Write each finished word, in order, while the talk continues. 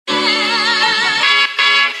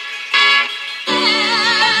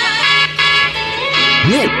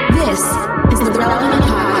This is the Relevant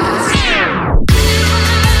Podcast.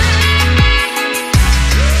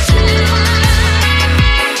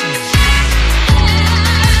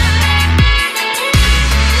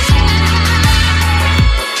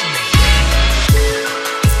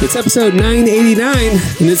 It's episode 989,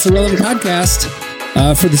 and it's the Relevant Podcast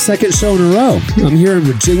for the second show in a row. I'm here in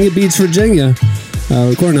Virginia Beach, Virginia,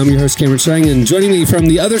 recording. I'm your host, Cameron Strang, and joining me from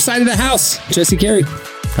the other side of the house, Jesse Carey.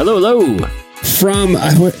 Hello, hello. From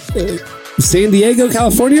San Diego,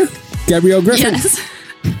 California, Gabrielle Griffin. Yes.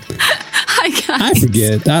 Hi, guys. I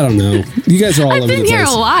forget. I don't know. You guys are all over the place. I've been here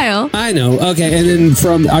a while. I know. Okay, and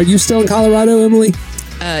then are you still in Colorado, Emily?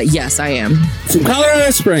 Yes, I am. From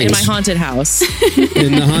Colorado Springs. In my haunted house.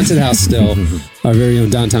 In the haunted house still. Our very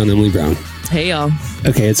own downtown Emily Brown. Hey, y'all.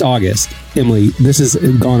 Okay, it's August. Emily, this has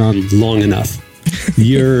gone on long enough.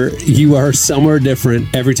 You are somewhere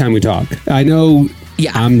different every time we talk. I know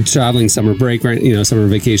I'm traveling summer break, right? Summer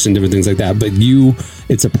vacation, different things like that. But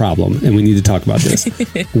it's a problem, and we need to talk about this.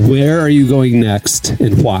 Where are you going next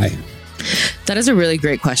and why? That is a really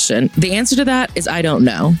great question. The answer to that is I don't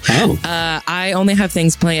know. Oh. I only have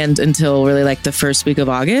things planned until really like the first week of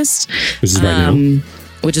August. Which is right now.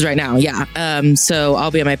 Which is right now, yeah. So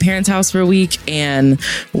I'll be at my parents' house for a week, and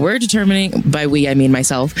we're determining, by we, I mean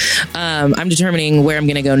myself, I'm determining where I'm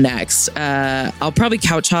going to go next. I'll probably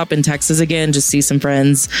couch hop in Texas again, just see some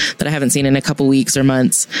friends that I haven't seen in a couple weeks or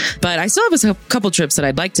months. But I still have a couple trips that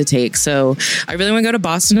I'd like to take. So I really want to go to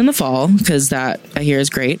Boston in the fall, because that I hear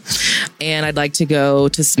is great. And I'd like to go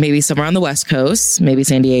to maybe somewhere on the West Coast, maybe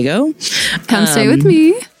San Diego. Come stay with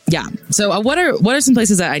me. Yeah. So what are some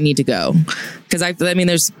places that I need to go? Because I mean,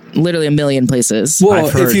 there's literally a million places. Well,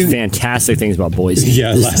 I've heard fantastic things about Boise.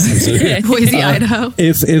 Yeah, last episode. Boise, Idaho.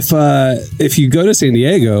 If you go to San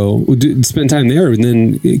Diego, spend time there, and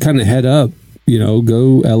then kind of head up.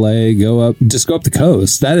 Go LA, just go up the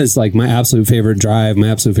coast. That is like my absolute favorite drive, my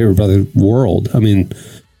absolute favorite part of the world. I mean,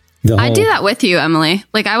 I'd do that with you, Emily.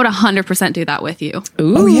 Like, I would 100% do that with you.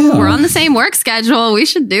 Ooh. Oh, yeah. We're on the same work schedule. We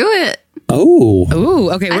should do it. Oh.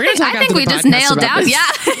 Okay. We're going to talk I think we just nailed down. This.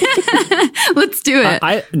 Yeah. Let's do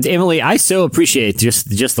it. Emily, I so appreciate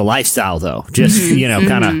just the lifestyle, though. Just,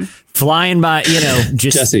 kind of flying by, just...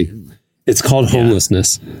 Jesse, it's called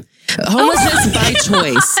homelessness. Homelessness by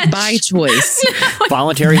choice. By choice.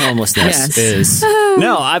 Voluntary homelessness is...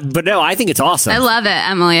 I think it's awesome. I love it,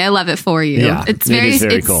 Emily. I love it for you. Yeah,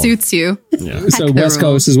 it cool. suits you. Yeah. So West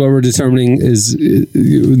Coast is what we're determining is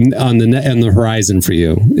on the horizon for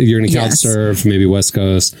you. You're going to couch surf, maybe West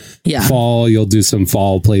Coast. Yeah. Fall, you'll do some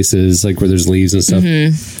fall places like where there's leaves and stuff.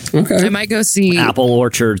 Mm-hmm. Okay. I might go see apple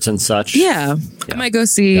orchards and such. Yeah. I might go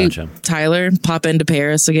see Tyler, pop into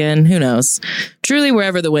Paris again. Who knows? Truly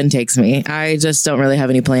wherever the wind takes me. I just don't really have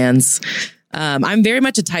any plans. I'm very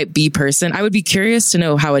much a type B person. I would be curious to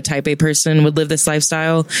know how a type A person would live this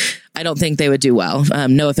lifestyle. I don't think they would do well.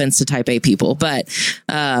 No offense to type A people, but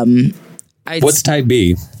what's type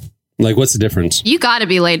B? Like, what's the difference? You got to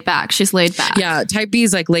be laid back. She's laid back. Yeah, type B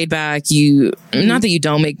is like laid back. Not that you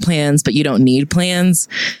don't make plans, but you don't need plans.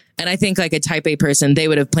 And I think like a type A person, they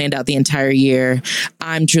would have planned out the entire year.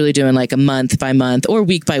 I'm truly doing like a month by month or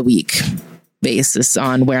week by week basis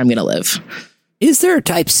on where I'm going to live. Is there a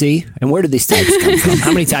type C? And where do these types come from?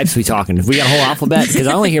 How many types are we talking? Have we got a whole alphabet? Because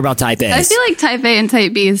I only hear about type A. I feel like type A and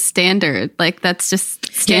type B is standard. Like, that's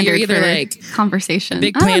just standard you're either for like conversation.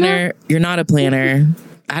 Big planner, you're not a planner.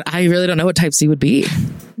 I really don't know what type C would be.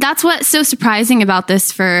 That's what's so surprising about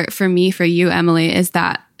this for me, for you, Emily, is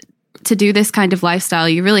that to do this kind of lifestyle,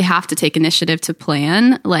 you really have to take initiative to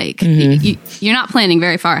plan. Like, you're not planning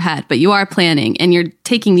very far ahead, but you are planning, and you're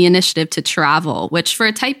taking the initiative to travel, which for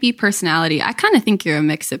a type B personality, I kind of think you're a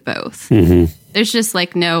mix of both. Mm-hmm. There's just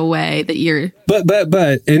like no way that you're... But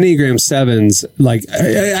Enneagram 7s, like,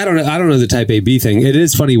 I don't know the type A B thing. It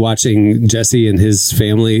is funny watching Jesse and his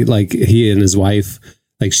family, like he and his wife.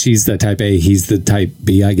 Like, she's the type A, he's the type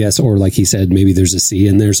B, I guess. Or like he said, maybe there's a C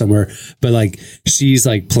in there somewhere. But like, she's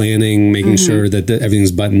like planning, making sure that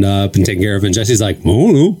everything's buttoned up and taken care of. And Jesse's like,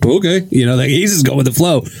 oh, okay. Like he's just going with the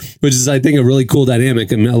flow, which is, I think, a really cool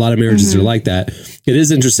dynamic. And a lot of marriages are like that. It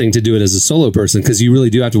is interesting to do it as a solo person, because you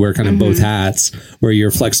really do have to wear kind of both hats, where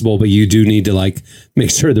you're flexible, but you do need to like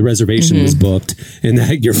make sure the reservation is booked and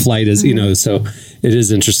that your flight is, so it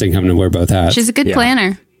is interesting having to wear both hats. She's a good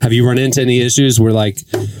planner. Have you run into any issues where like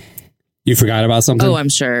you forgot about something? Oh, I'm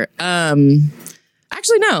sure.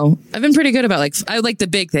 Actually, no. I've been pretty good about I like the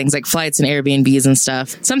big things like flights and Airbnbs and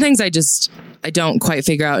stuff. Some things don't quite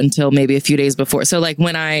figure out until maybe a few days before. So like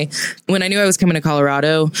when I knew I was coming to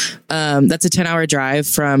Colorado, that's a 10-hour drive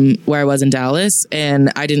from where I was in Dallas.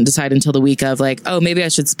 And I didn't decide until the week of like, oh, maybe I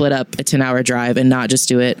should split up a 10-hour drive and not just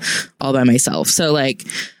do it all by myself. So like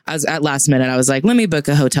I was at last minute, I was like, let me book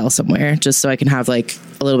a hotel somewhere just so I can have like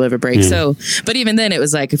a little bit of a break. So, but even then it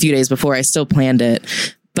was like a few days before. I still planned it,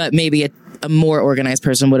 but maybe a more organized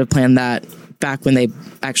person would have planned that back when they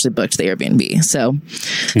actually booked the Airbnb. So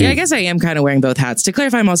I guess I am kind of wearing both hats. To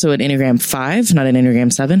clarify, I'm also an Enneagram 5, not an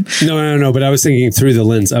Enneagram 7. No. But I was thinking through the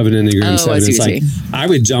lens of an Enneagram 7. It's like, I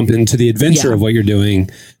would jump into the adventure of what you're doing,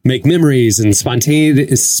 make memories and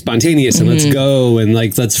spontaneous and let's go and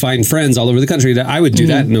like, let's find friends all over the country. I would do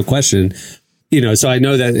that, no question. So I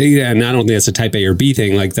know that, and I don't think that's a type A or B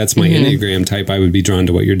thing. Like that's my Enneagram type. I would be drawn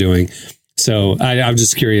to what you're doing. So I'm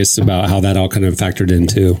just curious about how that all kind of factored in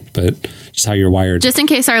too, but just how you're wired. Just in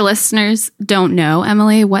case our listeners don't know,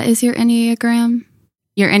 Emily, what is your Enneagram?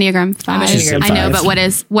 Your Enneagram 5. Enneagram 5. I know, but what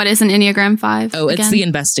is an Enneagram 5? Oh, it's the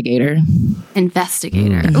investigator.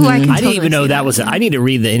 Investigator. Ooh, I didn't even know that was. I need to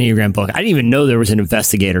read the Enneagram book. I didn't even know there was an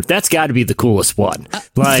investigator. That's got to be the coolest one.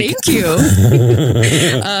 Thank you.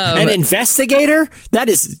 An investigator? That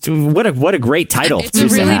is what a great title. It's a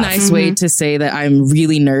really nice way to say that I'm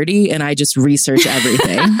really nerdy and I just research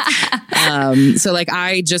everything. So like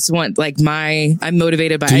I just want like I'm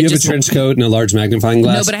motivated by. Do you have a trench coat and a large magnifying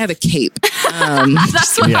glass? No, but I have a cape.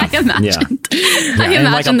 That's what I imagined. I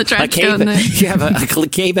imagine the trench coat. You have a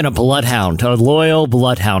cape and a bloodhound, a loyal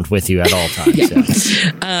bloodhound with you at all times.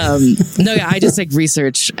 I just like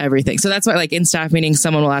research everything. So that's why like in staff meetings,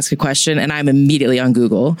 someone will ask a question and I'm immediately on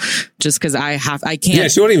Google just because I can't. Yeah,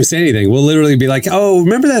 she won't even say anything. We'll literally be like, oh,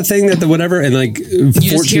 remember that thing that the whatever? And like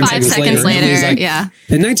 14 seconds later, like,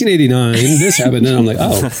 in 1989, this happened. And I'm like,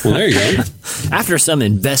 oh, well, there you go. After some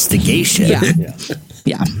investigation.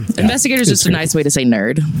 Yeah. Investigator is just a nice way to say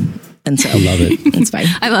nerd. And so I love it. It's fine.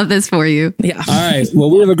 I love this for you. Yeah. All right. Well,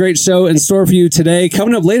 we have a great show in store for you today.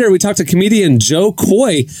 Coming up later, we talked to comedian Joe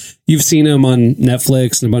Coy. You've seen him on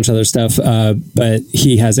Netflix and a bunch of other stuff, but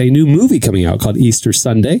he has a new movie coming out called Easter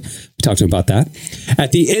Sunday. We talked to him about that.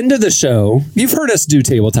 At the end of the show, you've heard us do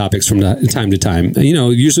table topics from time to time.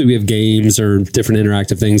 Usually we have games or different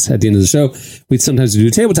interactive things at the end of the show. We sometimes do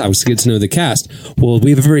table topics to get to know the cast. Well, we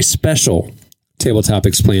have a very special table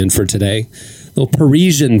topics planned for today. Little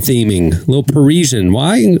Parisian theming. Little Parisian.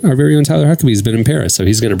 Why? Our very own Tyler Huckabee has been in Paris, so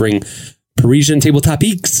he's going to bring Parisian table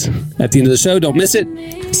topics at the end of the show. Don't miss it.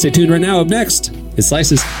 Stay tuned right now. Up next, it's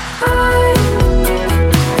Slices. I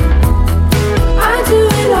do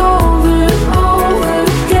it over and over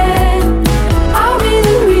again. I'll be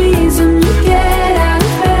the reason you get out of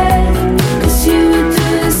bed, 'cause you would do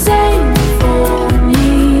the same for me.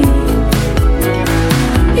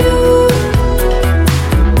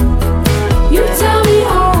 You tell me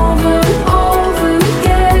over and over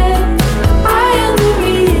again, I am the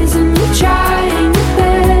reason you're trying your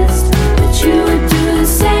best, but you would do the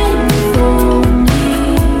same for me.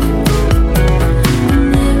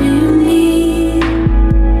 Whenever you need,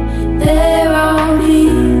 there I'll be,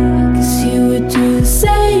 'cause you would do the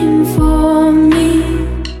same for me.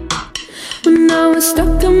 When I was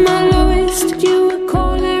stuck on my lowest, you would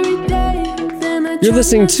call every day. Then I You're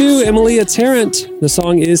listening to Emilia Tarrant. The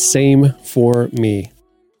song is Same for Me.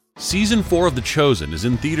 Season 4 of The Chosen is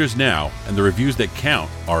in theaters now, and the reviews that count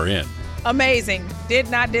are in. Amazing. Did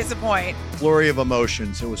not disappoint. Flurry of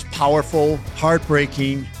emotions. It was powerful,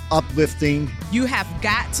 heartbreaking, uplifting. You have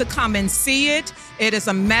got to come and see it. It is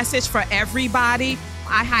a message for everybody.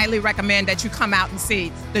 I highly recommend that you come out and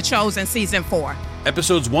see The Chosen Season 4.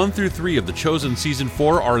 Episodes 1 through 3 of The Chosen Season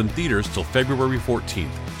 4 are in theaters till February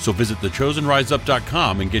 14th. So visit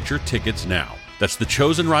thechosenriseup.com and get your tickets now. That's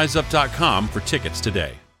thechosenriseup.com for tickets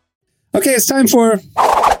today. Okay, it's time for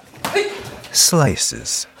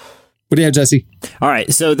Slices. What do you have, Jesse? All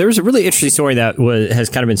right. So there's a really interesting story that has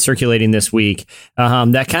kind of been circulating this week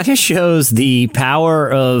that kind of shows the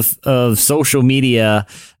power of social media,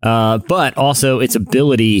 but also its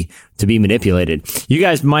ability to be manipulated. You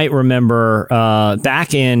guys might remember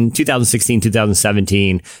back in 2016,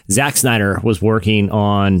 2017, Zack Snyder was working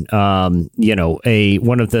on, one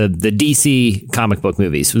of the DC comic book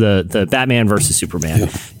movies, the Batman versus Superman.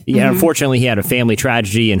 Yeah. Unfortunately, he had a family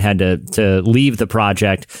tragedy and had to leave the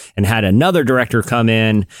project and had another director come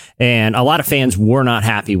in. And a lot of fans were not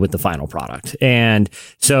happy with the final product. And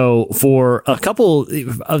so for a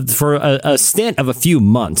stint of a few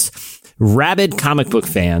months, rabid comic book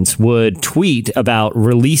fans would tweet about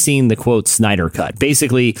releasing the quote Snyder Cut.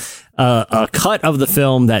 Basically, a cut of the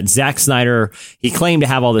film that Zack Snyder, he claimed to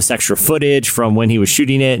have all this extra footage from when he was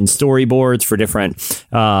shooting it and storyboards for different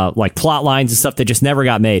like plot lines and stuff that just never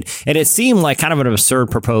got made. And it seemed like kind of an absurd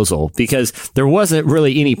proposal because there wasn't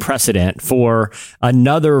really any precedent for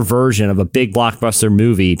another version of a big blockbuster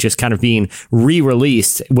movie just kind of being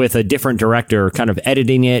re-released with a different director, kind of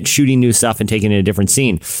editing it, shooting new stuff and taking it in a different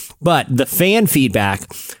scene. But the fan feedback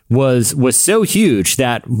was so huge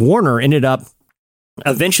that Warner ended up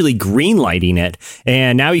eventually greenlighting it,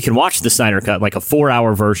 and now you can watch the Snyder Cut, like a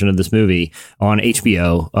 4-hour version of this movie on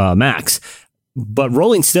HBO Max. But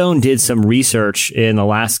Rolling Stone did some research in the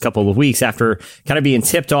last couple of weeks after kind of being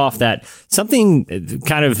tipped off that something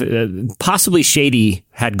kind of possibly shady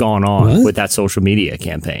had gone on with that social media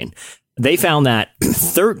campaign. They found that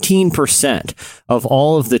 13% of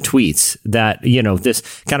all of the tweets that, you know, this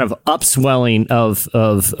kind of upswelling of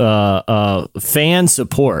fan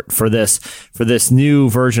support for this new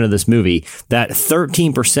version of this movie, that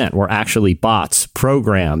 13% were actually bots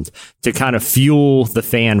programmed to kind of fuel the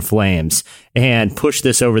fan flames and push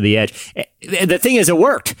this over the edge. The thing is, it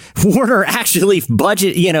worked. Warner actually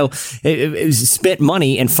spent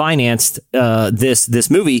money and financed this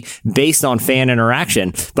movie based on fan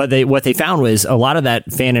interaction. But what they found was a lot of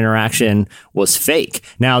that fan interaction was fake.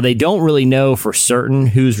 Now, they don't really know for certain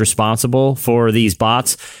who's responsible for these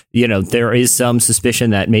bots. You know, there is some suspicion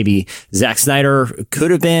that maybe Zack Snyder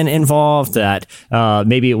could have been involved, that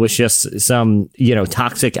maybe it was just some, you know,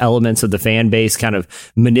 toxic elements of the fan base kind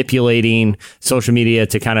of manipulating social media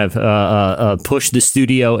to kind of push the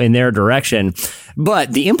studio in their direction.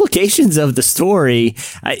 But the implications of the story,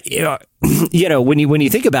 you know, when you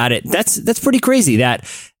think about it, that's pretty crazy that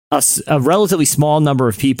a relatively small number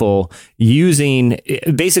of people using,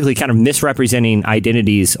 basically kind of misrepresenting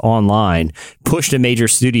identities online, pushed a major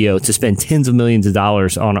studio to spend tens of millions of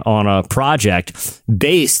dollars on a project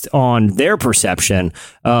based on their perception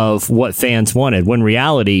of what fans wanted, when in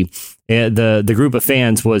reality, the group of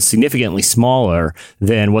fans was significantly smaller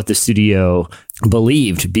than what the studio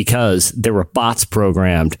believed because there were bots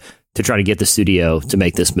programmed to try to get the studio to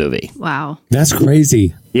make this movie. Wow. That's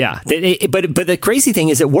crazy. Yeah. But the crazy thing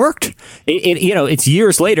is it worked. You know, it's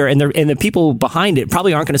years later and the people behind it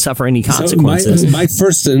probably aren't going to suffer any consequences. So my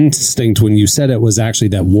first instinct when you said it was actually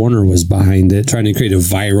that Warner was behind it, trying to create a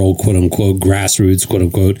viral, quote unquote, grassroots, quote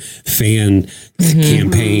unquote, fan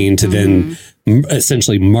campaign to then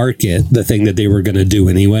essentially market the thing that they were going to do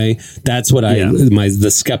anyway. That's what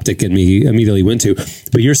the skeptic in me immediately went to.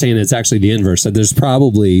 But you're saying it's actually the inverse, that there's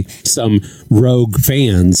probably some rogue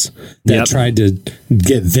fans that tried to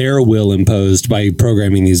get their will imposed by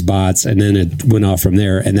programming these bots, and then it went off from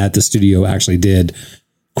there, and that the studio actually did,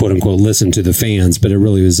 quote unquote, listen to the fans, but it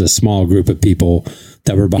really was a small group of people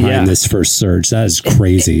that were behind this first surge. That is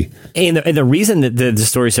crazy. And the reason that the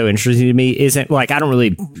story is so interesting to me isn't like, I don't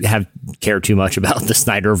really care too much about the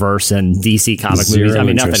Snyderverse and DC comic movies. I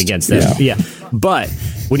mean, nothing against them. Yeah. But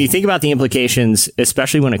when you think about the implications,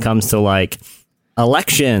 especially when it comes to like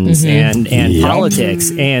elections and politics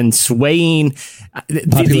and swaying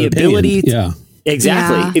the ability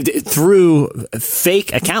exactly through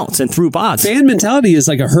fake accounts and through bots. Fan mentality is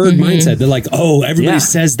like a herd mindset. They're like, oh, everybody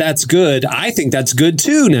says that's good, I think that's good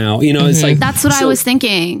too now. You know, it's like, that's what I was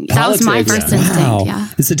thinking. That was my first instinct. Yeah,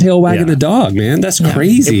 it's a tail wagging the dog, man. That's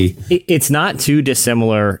crazy. It's not too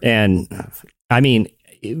dissimilar. And I mean,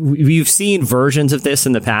 we've seen versions of this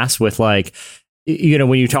in the past with like, you know,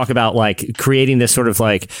 when you talk about like creating this sort of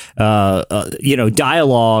like, you know,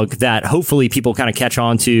 dialogue that hopefully people kind of catch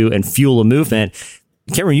on to and fuel a movement.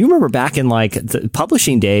 Cameron, you remember back in like the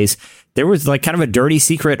publishing days, there was like kind of a dirty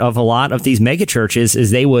secret of a lot of these mega churches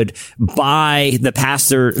is they would buy the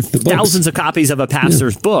pastor thousands of copies of a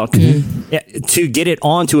pastor's book to get it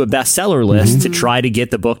onto a bestseller list to try to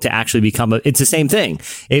get the book to actually become it's the same thing.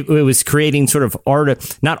 It was creating sort of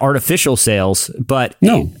not artificial sales, but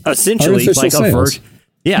essentially like a version.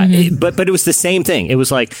 Yeah, but it was the same thing. It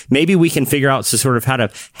was like, maybe we can figure out sort of how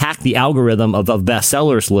to hack the algorithm of a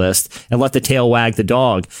bestsellers list and let the tail wag the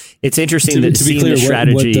dog. It's interesting to see the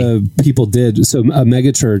strategy. What the people did. So a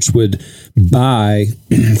megachurch would buy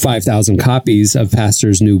 5,000 copies of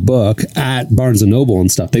pastor's new book at Barnes and Noble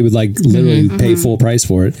and stuff. They would like literally pay full price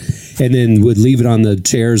for it, and then would leave it on the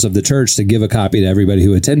chairs of the church to give a copy to everybody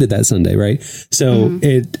who attended that Sunday. Right. So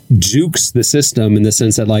it jukes the system in the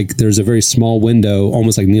sense that like there's a very small window,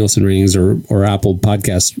 almost like Nielsen ratings or Apple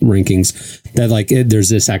podcast rankings, that like there's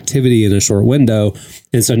this activity in a short window.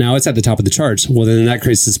 And so now it's at the top of the charts. Well, then that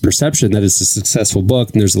creates this perception that it's a successful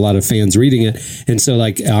book and there's a lot of fans reading it. And so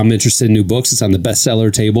like, I'm interested in new books. It's on the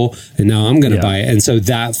bestseller table and now I'm going to buy it. And so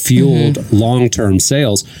that fueled long-term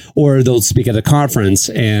sales. Or they'll speak at a conference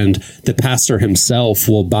and the pastor himself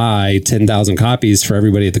will buy 10,000 copies for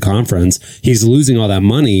everybody at the conference. He's losing all that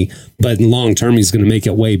money, but in long term, he's going to make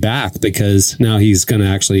it way back because now he's going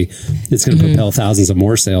to it's going to propel thousands of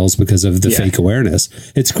more sales because of the fake awareness.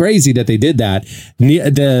 It's crazy that they did that.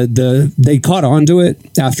 They caught on to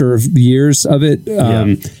it after years of it.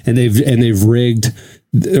 And they've rigged,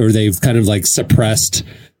 or they've kind of like suppressed.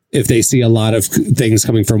 If they see a lot of things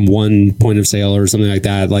coming from one point of sale or something like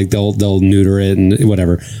that, like they'll neuter it and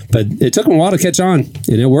whatever. But it took them a while to catch on,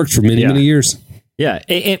 and it worked for many years. Yeah,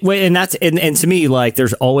 and that's and to me, like,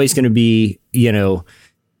 there's always going to be,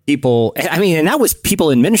 people. I mean, and that was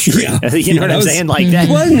people in ministry. Yeah. You know what I'm saying? Like that.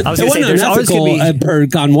 I was going to say, there's always going to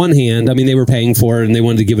be. On one hand, I mean, they were paying for it and they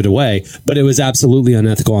wanted to give it away, but it was absolutely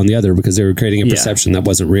unethical on the other because they were creating a perception that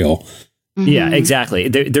wasn't real. Yeah, exactly.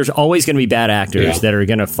 There's always going to be bad actors that are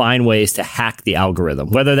going to find ways to hack the algorithm,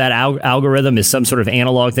 whether that algorithm is some sort of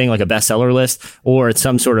analog thing like a bestseller list or it's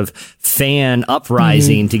some sort of fan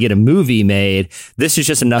uprising to get a movie made. This is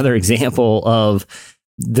just another example of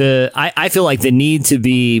I feel like the need to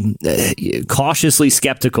be cautiously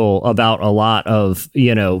skeptical about a lot of,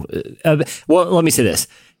 well, let me say this.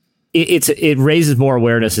 It raises more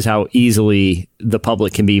awareness as how easily the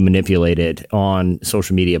public can be manipulated on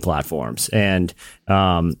social media platforms, and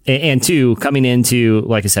two, coming into,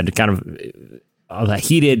 like I said, kind of a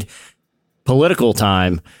heated political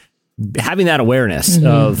time, having that awareness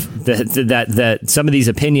of that some of these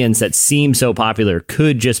opinions that seem so popular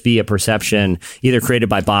could just be a perception either created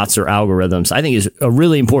by bots or algorithms, I think is a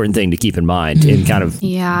really important thing to keep in mind in kind of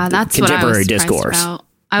that's contemporary what I was discourse. about.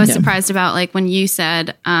 I was surprised about, like, when you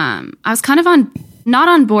said, I was kind of not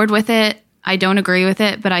on board with it. I don't agree with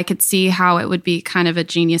it, but I could see how it would be kind of a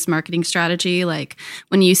genius marketing strategy. Like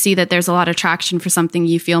when you see that there's a lot of traction for something,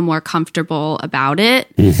 you feel more comfortable about it.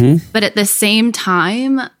 But at the same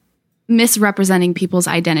time, misrepresenting people's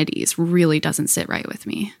identities really doesn't sit right with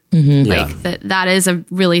me. Like that is a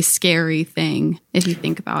really scary thing if you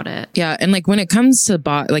think about it. Yeah. And like when it comes to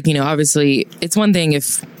obviously it's one thing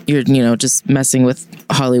if you're, just messing with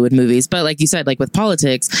Hollywood movies, but like you said, like with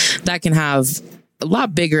politics, that can have a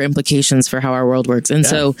lot bigger implications for how our world works. And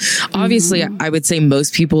so obviously I would say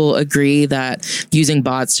most people agree that using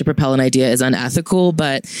bots to propel an idea is unethical,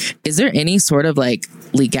 but is there any sort of like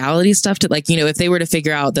legality stuff to, like, if they were to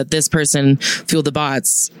figure out that this person fueled the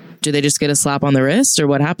bots, do they just get a slap on the wrist or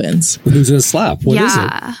what happens? Who's going to slap? What is it?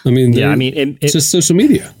 I mean, it's just social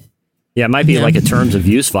media. Yeah, it might be like a terms of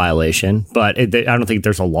use violation, but I don't think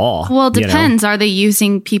there's a law. Well, it depends. Are they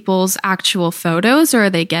using people's actual photos or are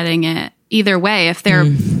they getting it? Either way, if they're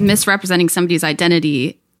misrepresenting somebody's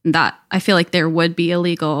identity, that I feel like there would be a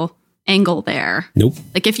legal angle there. Nope.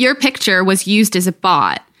 Like if your picture was used as a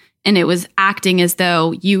bot and it was acting as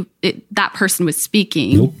though that person was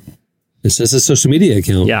speaking. Nope. It's just a social media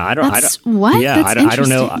account. Yeah, I don't. What? Yeah, I don't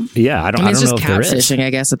know. Yeah, I don't know if there is. It's just catfishing,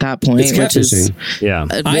 I guess, at that point. It's catfishing.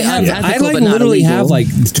 I literally have like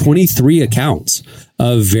 23 accounts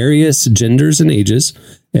of various genders and ages,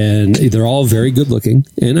 and they're all very good looking.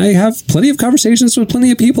 And I have plenty of conversations with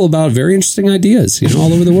plenty of people about very interesting ideas,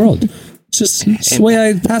 all over the world. It's just the way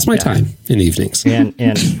I pass my time in evenings.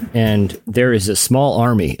 And there is a small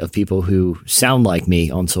army of people who sound like me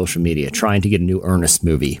on social media trying to get a new Ernest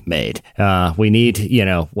movie made. We need,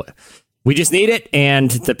 we just need it. And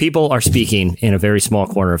the people are speaking in a very small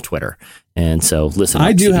corner of Twitter. And so listen,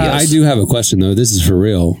 I do have a question, though. This is for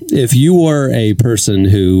real. If you were a person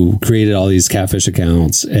who created all these catfish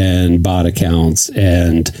accounts and bot accounts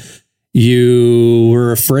and you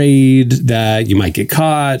were afraid that you might get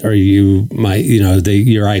caught or you might,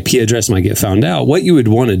 your IP address might get found out, what you would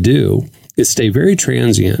want to do is stay very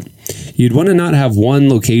transient. You'd want to not have one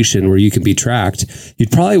location where you can be tracked.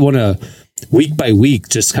 You'd probably want to week by week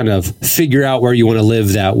just kind of figure out where you want to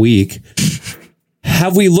live that week.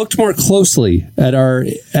 Have we looked more closely at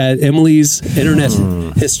Emily's internet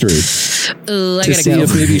history to see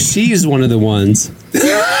if maybe she's one of the ones?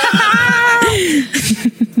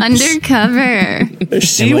 Undercover.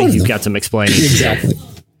 Emily, you've got some explaining. Exactly.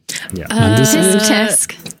 Yeah.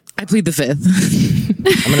 Tisk. I plead the fifth.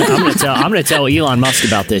 I'm gonna tell Elon Musk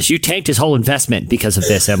about this. You tanked his whole investment because of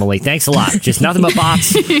this, Emily. Thanks a lot. Just nothing but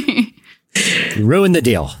bots. You ruined the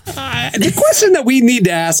deal. The question that we need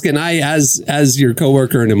to ask, and I, as your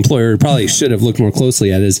coworker and employer, probably should have looked more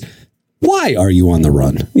closely at, is why are you on the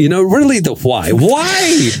run? You know, really the why.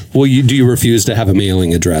 Why do you refuse to have a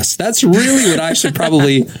mailing address? That's really what I should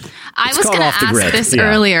probably... I was going to ask this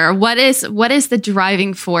earlier. What is the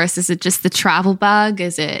driving force? Is it just the travel bug?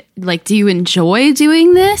 Is it like, do you enjoy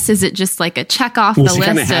doing this? Is it just like a check off the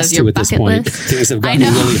list of your bucket list? Things have gotten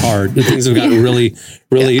really hard. Things have gotten really,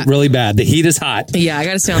 really bad. The heat is hot. Yeah, I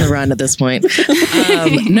got to stay on the run at this point.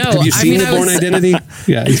 No, have you seen The Bourne Identity?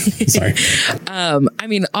 Yeah, sorry. I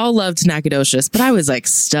mean, all love to Nacogdoches, but I was like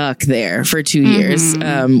stuck there for 2 years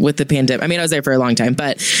with the pandemic. I mean, I was there for a long time,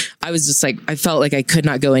 but I was just like, I felt like I could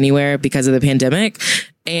not go anywhere because of the pandemic.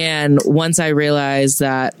 And once I realized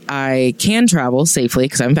that I can travel safely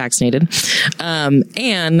because I'm vaccinated,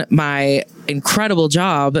 and my incredible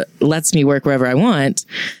job lets me work wherever I want,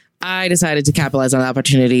 I decided to capitalize on the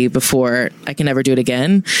opportunity before I can never do it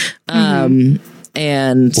again. And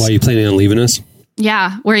why are you planning on leaving us?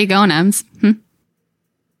 Yeah. Where are you going, Ems?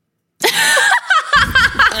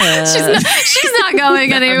 She's not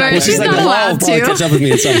going anywhere. She's not allowed to. Catch up with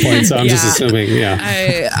me at some point, so I'm just assuming.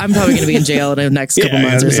 Yeah, I'm probably going to be in jail in the next couple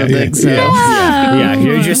months or something. Yeah,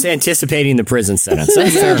 you're just anticipating the prison sentence.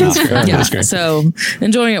 That's fair enough. Yeah, so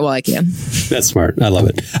enjoying it while I can. That's smart. I love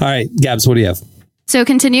it. All right, Gabs, what do you have? So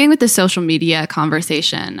continuing with the social media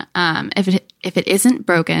conversation, if it isn't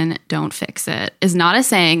broken, don't fix it, is not a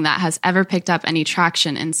saying that has ever picked up any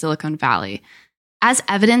traction in Silicon Valley, as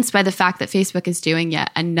evidenced by the fact that Facebook is doing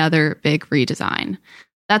yet another big redesign.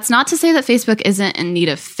 That's not to say that Facebook isn't in need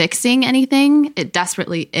of fixing anything. It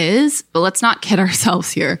desperately is, but let's not kid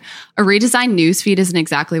ourselves here. A redesigned newsfeed isn't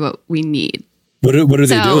exactly what we need. What are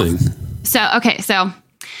they doing? So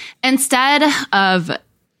instead of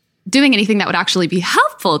doing anything that would actually be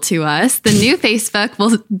helpful to us, the new Facebook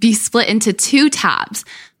will be split into 2 tabs.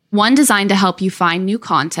 One designed to help you find new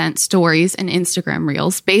content, stories, and Instagram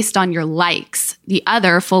reels based on your likes. The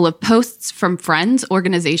other full of posts from friends,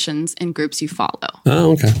 organizations, and groups you follow.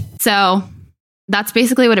 Oh, okay. So that's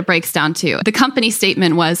basically what it breaks down to. The company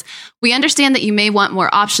statement was, "We understand that you may want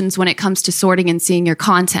more options when it comes to sorting and seeing your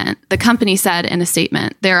content." The company said in a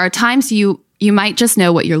statement, "There are times you might just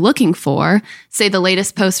know what you're looking for, say the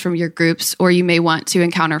latest post from your groups, or you may want to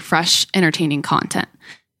encounter fresh, entertaining content."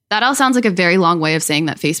 That all sounds like a very long way of saying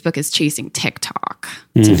that Facebook is chasing TikTok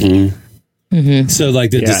to me. Mm-hmm. So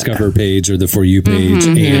like the Discover page or the For You page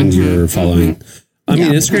and your following. I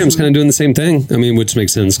mean, Instagram's kind of doing the same thing. I mean, which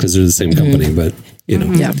makes sense because they're the same company, but you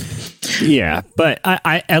know. Yeah, but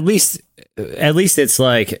I at least it's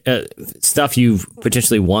like stuff you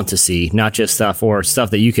potentially want to see, not just stuff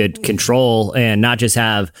that you could control and not just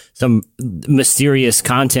have some mysterious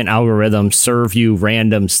content algorithm serve you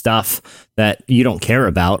random stuff that you don't care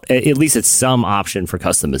about. At least it's some option for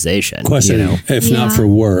customization. Question, you know? If not for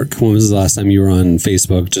work, when was the last time you were on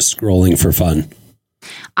Facebook just scrolling for fun?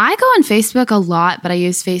 I go on Facebook a lot, but I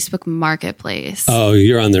use Facebook Marketplace. Oh,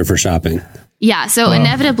 you're on there for shopping. Yeah. So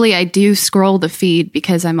inevitably I do scroll the feed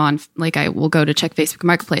because I'm on, like, I will go to check Facebook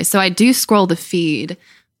Marketplace. So I do scroll the feed,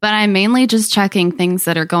 but I'm mainly just checking things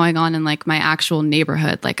that are going on in like my actual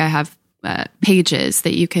neighborhood. Like I have pages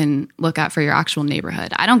that you can look at for your actual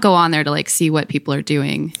neighborhood. I don't go on there to like see what people are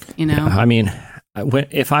doing, you know? I mean,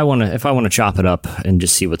 if I want to chop it up and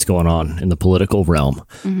just see what's going on in the political realm,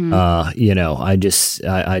 you know, I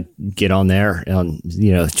get on there on,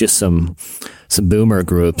 you know, just some boomer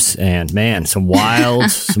groups and man, some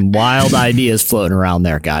wild ideas floating around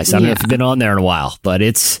there, guys. I don't know if you've been on there in a while, but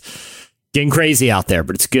it's getting crazy out there,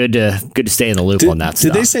 but it's good to stay in the loop on that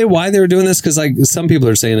stuff. Did they say why they were doing this? Because like some people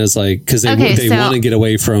are saying it's like because they want to get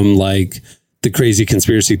away from like the crazy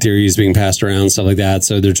conspiracy theories being passed around, stuff like that.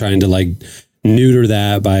 So they're trying to like neuter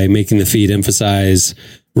that by making the feed emphasize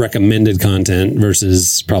recommended content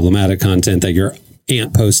versus problematic content that your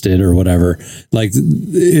aunt posted or whatever. Like,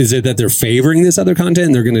 is it that they're favoring this other content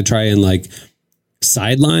and they're going to try and like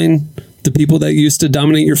sideline the people that used to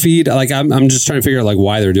dominate your feed? Like, I'm just trying to figure out like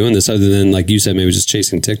why they're doing this other than like you said, maybe just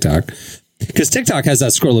chasing TikTok. Because TikTok has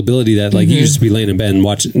that scrollability that like you just be laying in bed and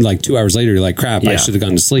watch like 2 hours later, you're like, crap, I should have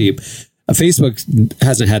gone to sleep. Facebook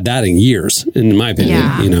hasn't had that in years, in my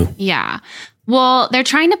opinion, you know? Yeah. Well, they're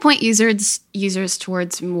trying to point users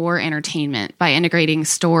towards more entertainment by integrating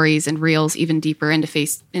stories and reels even deeper into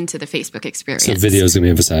the Facebook experience. So video is going to be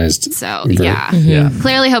emphasized. So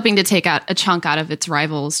clearly hoping to take out a chunk out of its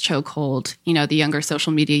rivals' chokehold. You know, the younger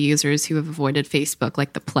social media users who have avoided Facebook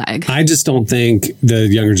like the plague. I just don't think the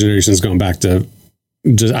younger generation is going back to.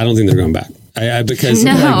 I don't think they're going back. Because we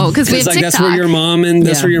have TikTok. That's where your mom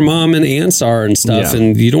and aunts are and stuff,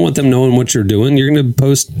 and you don't want them knowing what you're doing. You're going to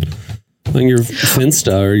post on your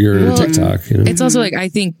Finsta or your TikTok. You know? It's also like I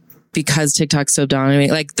think because TikTok's so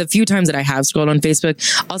dominating. Like the few times that I have scrolled on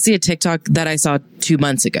Facebook, I'll see a TikTok that I saw 2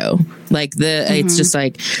 months ago. Like it's just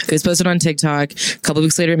like it was posted on TikTok. A couple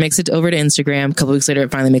weeks later, it makes it over to Instagram. A couple weeks later,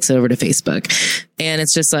 it finally makes it over to Facebook. And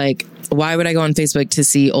it's just like, why would I go on Facebook to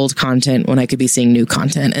see old content when I could be seeing new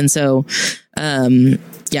content? And so,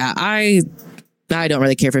 I don't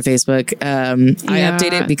really care for Facebook. I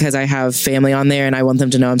update it because I have family on there and I want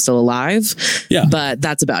them to know I'm still alive. Yeah. But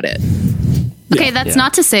that's about it. Okay, that's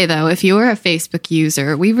not to say though, if you're a Facebook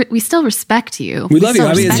user, we still respect you. We love you.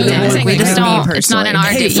 I mean, it's not in our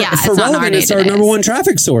for relevant, it's our number one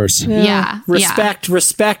traffic source.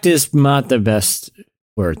 Respect is not the best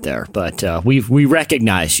word there, but we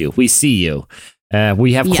recognize you. We see you.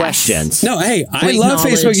 We have questions. No, hey, I love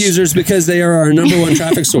Facebook users because they are our number one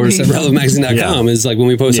traffic source at relevantmagazine.com. Is like when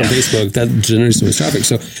we post on Facebook, that generates so much traffic.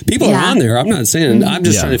 So people are on there. I'm not saying, I'm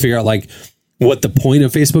just trying to figure out like what the point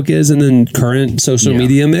of Facebook is and then current social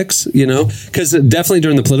media mix, you know, because definitely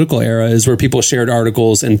during the political era is where people shared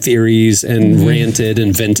articles and theories and ranted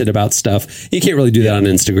and vented about stuff. You can't really do that on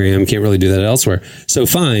Instagram. You can't really do that elsewhere. So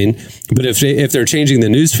fine. But if they're changing the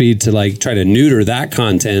news feed to like try to neuter that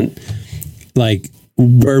content, like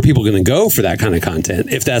where are people going to go for that kind of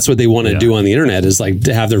content? If that's what they want to do on the internet is like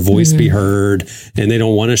to have their voice be heard and they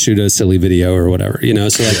don't want to shoot a silly video or whatever, you know?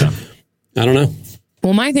 So like, I don't know.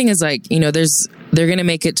 Well, my thing is like, you know, they're going to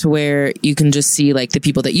make it to where you can just see like the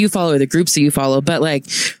people that you follow or the groups that you follow. But like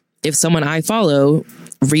if someone I follow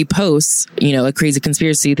reposts, you know, a crazy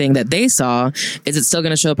conspiracy thing that they saw, is it still going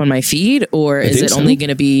to show up on my feed or is it only going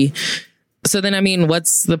to be... So then, I mean,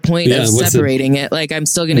 what's the point of separating it? Like, I'm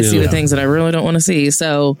still going to see the things that I really don't want to see.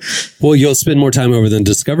 So, well, you'll spend more time over the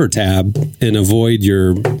Discover tab and avoid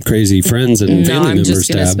your crazy friends and family members tab. I'm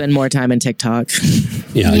just going to spend more time in TikTok.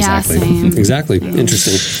 Exactly. Same. Exactly.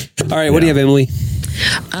 Interesting. All right. What do you have, Emily?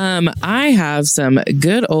 I have some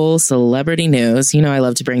good old celebrity news. You know, I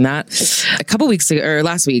love to bring that.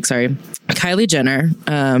 Last week, Kylie Jenner,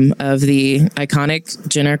 of the iconic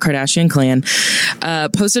Jenner Kardashian clan,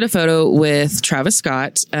 posted a photo with Travis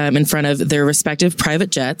Scott, in front of their respective private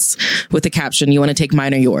jets with the caption, "You want to take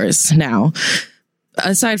mine or yours?" Now,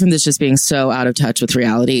 aside from this just being so out of touch with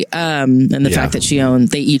reality, and the fact that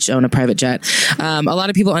they each own a private jet, a lot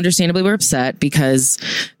of people understandably were upset because,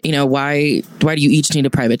 you know, why do you each need a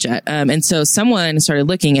private jet? And so someone started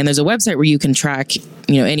looking, and there's a website where you can track,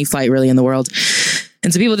 you know, any flight really in the world.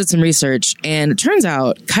 And so people did some research, and it turns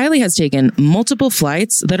out Kylie has taken multiple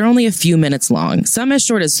flights that are only a few minutes long, some as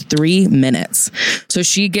short as 3 minutes. So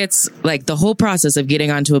she gets like the whole process of getting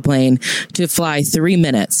onto a plane to fly 3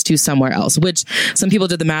 minutes to somewhere else, which some people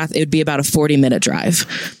did the math. It would be about a 40-minute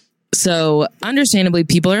drive. So understandably,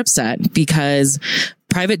 people are upset because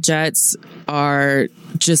private jets are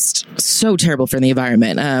just so terrible for the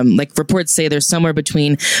environment. Like reports say there's somewhere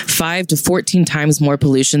between 5 to 14 times more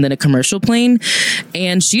pollution than a commercial plane.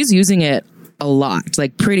 And she's using it a lot,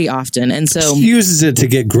 like pretty often. And so she uses it to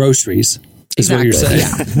get groceries. Is what you're saying.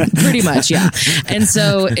 Yeah, pretty much. Yeah. And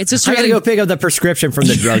so it's just I got to go pick up the prescription from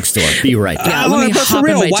the drugstore. Be right back. Yeah, but for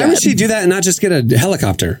real, why would she do that and not just get a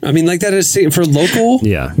helicopter? I mean, like that is for local.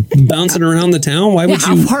 Bouncing around the town. Why would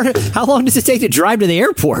you? How long does it take to drive to the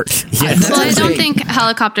airport? Well, I don't think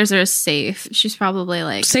helicopters are safe. She's probably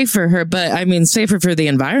like safe for her, but I mean safer for the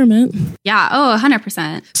environment. Yeah. Oh,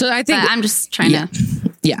 100%. So I think I'm just trying to.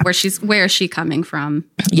 Yeah. Where is she coming from?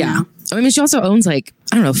 Yeah. You know? I mean, she also owns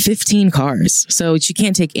 15 cars. So she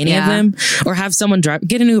can't take any of them or have someone drive,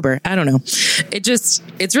 get an Uber. I don't know.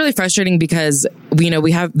 It's really frustrating because, you know,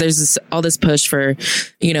 there's all this push for,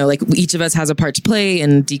 you know, like each of us has a part to play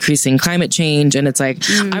in decreasing climate change. And it's like,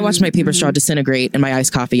 I watched my paper straw disintegrate in my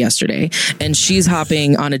iced coffee yesterday and she's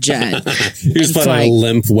hopping on a jet. You just put a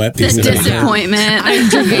limp, wet piece of disappointment. I'm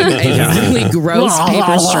drinking a really gross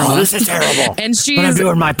paper straw. This is terrible. And I'm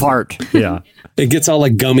doing my part. Yeah. It gets all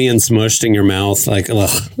like gummy and smushed in your mouth. Like,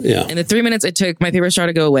 ugh, yeah. In the 3 minutes it took my paper straw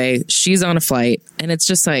to go away, she's on a flight. And it's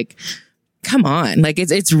just like, come on. Like,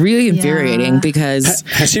 it's really infuriating because...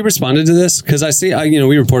 Has she responded to this? Because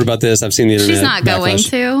we report about this. I've seen the internet. She's not going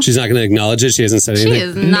to. She's not going to acknowledge it. She hasn't said anything. She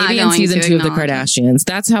is not Maybe going in season to 2 of the Kardashians.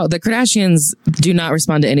 That's how the Kardashians do not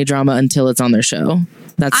respond to any drama until it's on their show.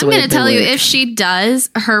 I'm going to tell you, if she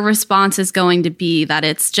does, her response is going to be that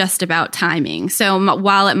it's just about timing. So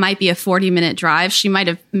while it might be a 40-minute drive, she might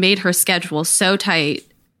have made her schedule so tight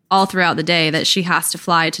all throughout the day that she has to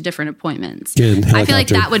fly to different appointments. I feel like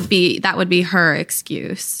that would be her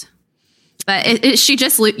excuse. But is she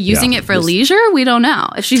just using it for leisure? We don't know.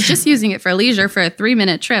 If she's just using it for leisure for a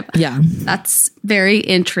 3-minute trip, that's very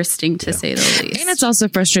interesting to say the least. And it's also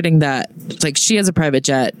frustrating that like she has a private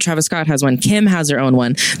jet, Travis Scott has one, Kim has her own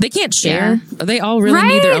one. They can't share. Yeah. They all really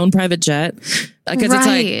need their own private jet. Because it's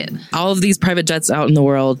like all of these private jets out in the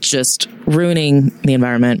world just ruining the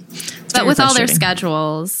environment. But with all their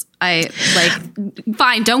schedules,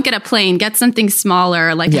 fine, don't get a plane, get something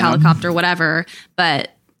smaller like a helicopter, whatever. But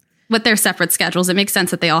with their separate schedules, it makes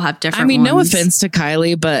sense that they all have different ones. No offense to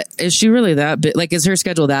Kylie, but is she really that big? Like, is her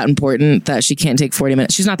schedule that important that she can't take 40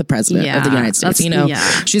 minutes? She's not the president of the United States,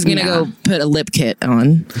 She's going to go put a lip kit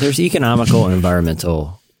on. There's economical and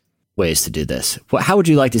environmental ways to do this. How would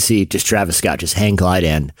you like to see just Travis Scott just hang glide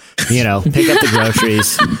in, pick up the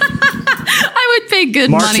groceries? I would pay good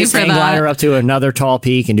money for that. Hang glider up to another tall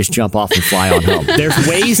peak and just jump off and fly on home. There's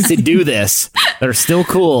ways to do this that are still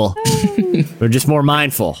cool. They're just more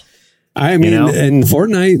mindful. I mean, in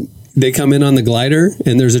Fortnite, they come in on the glider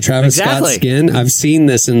and there's a Travis Scott skin. I've seen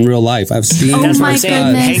this in real life. I've seen Travis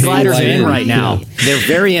Scott. Hang gliders are in right now. They're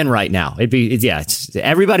very in right now.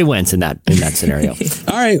 Everybody wins in that scenario.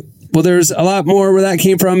 All right. Well, there's a lot more where that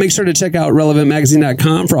came from. Make sure to check out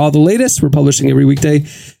relevantmagazine.com for all the latest. We're publishing every weekday,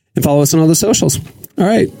 and follow us on all the socials. All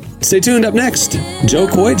right. Stay tuned. Up next, Joe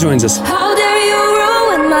Coy joins us. How dare you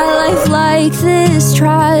ruin my life like this?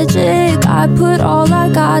 Tragic. I put all I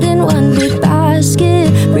got in one big basket.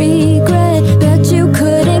 Regret. Bet you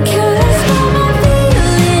couldn't cast all my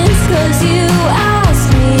feelings, 'cause you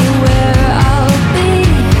asked me where I'll be.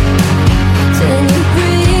 Then you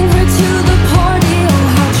bring her to the party. Oh,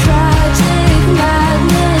 how tragic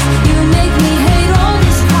madness. You make me hate all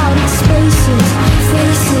these crowded spaces.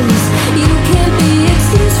 Faces. You can't be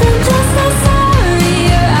excused from just as sorry.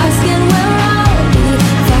 You're asking where I'll be.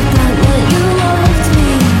 Thought that meant you loved me,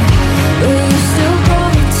 but you still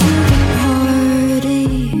brought it to the party.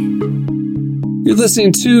 You're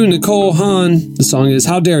listening to Nicole Hahn. The song is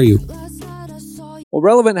How Dare You. Well,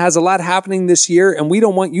 Relevant has a lot happening this year, and we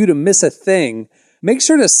don't want you to miss a thing. Make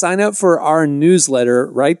sure to sign up for our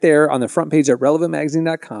newsletter right there on the front page at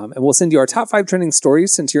relevantmagazine.com, and we'll send you our top 5 trending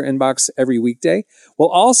stories sent to your inbox every weekday.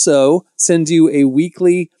 We'll also send you a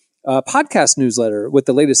weekly podcast newsletter with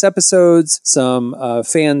the latest episodes, some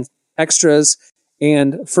fan extras,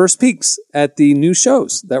 and first peeks at the new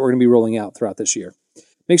shows that we're going to be rolling out throughout this year.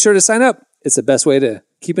 Make sure to sign up. It's the best way to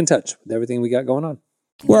keep in touch with everything we got going on.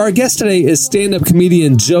 Where our guest today is stand-up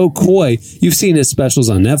comedian Joe Coy. You've seen his specials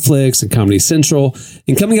on Netflix and Comedy Central.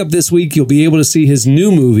 And coming up this week, you'll be able to see his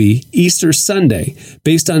new movie, Easter Sunday,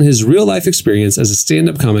 based on his real-life experience as a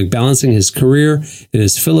stand-up comic, balancing his career and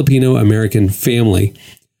his Filipino-American family.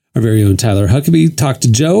 Our very own Tyler Huckabee talked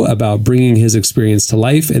to Joe about bringing his experience to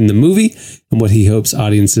life in the movie and what he hopes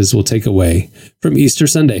audiences will take away from Easter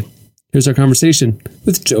Sunday. Here's our conversation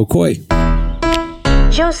with Joe Coy.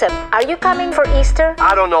 Joseph, are you coming for Easter?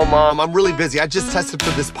 I don't know, Mom. I'm really busy. I just tested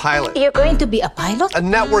for this pilot. You're going to be a pilot? A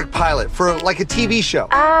network pilot for like a TV show.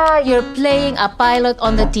 Ah, you're playing a pilot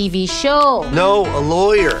on the TV show. No, a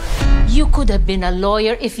lawyer. You could have been a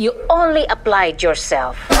lawyer if you only applied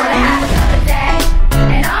yourself.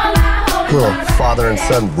 Little father and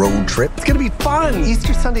son road trip. It's gonna be fun.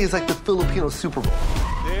 Easter Sunday is like the Filipino Super Bowl.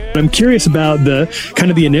 I'm curious about the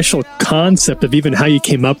kind of the initial concept of even how you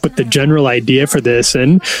came up with the general idea for this,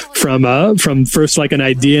 and from first like an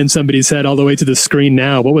idea in somebody's head all the way to the screen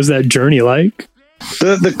now. What was that journey like?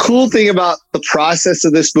 The cool thing about the process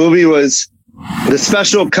of this movie was the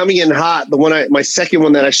special Coming in Hot, my second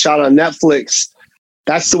one that I shot on Netflix.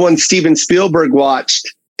 That's the one Steven Spielberg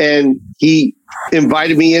watched, and he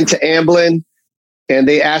invited me into Amblin, and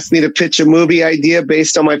they asked me to pitch a movie idea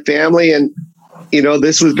based on my family. And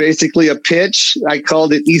this was basically a pitch. I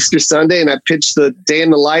called it Easter Sunday, and I pitched the day in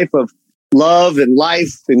the life of love and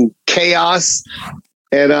life and chaos.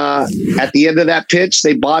 And at the end of that pitch,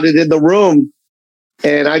 they bought it in the room.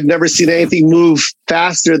 And I've never seen anything move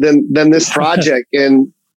faster than this project.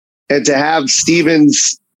 and to have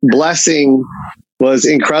Steven's blessing was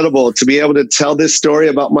incredible, to be able to tell this story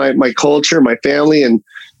about my culture, my family, and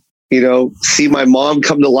see my mom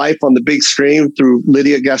come to life on the big screen through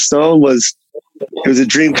Lydia Gaston was a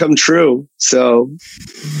dream come true. So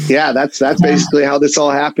yeah, that's basically how this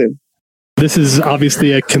all happened. This is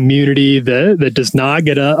obviously a community that does not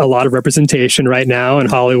get a lot of representation right now in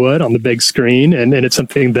Hollywood on the big screen. And it's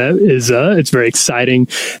something that is, it's very exciting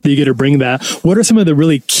that you get to bring that. What are some of the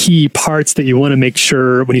really key parts that you want to make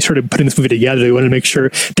sure when you started putting this movie together, you want to make sure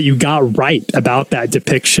that you got right about that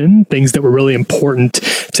depiction, things that were really important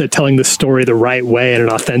to telling the story the right way in an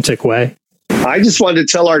authentic way? I just wanted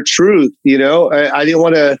to tell our truth. I didn't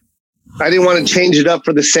want to I didn't want to change it up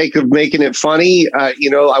for the sake of making it funny. I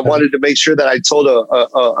wanted to make sure that I told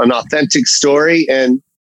an authentic story. And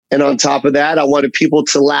on top of that, I wanted people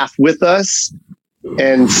to laugh with us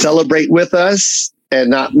and celebrate with us and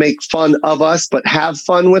not make fun of us, but have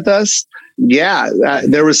fun with us. Yeah,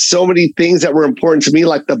 there was so many things that were important to me,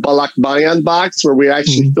 like the Balakbayan box, where we're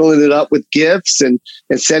actually filling it up with gifts and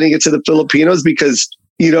sending it to the Filipinos because,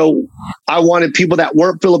 I wanted people that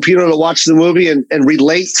weren't Filipino to watch the movie and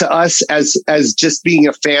relate to us as just being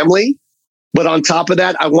a family. But on top of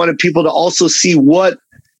that, I wanted people to also see what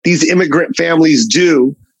these immigrant families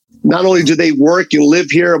do. Not only do they work and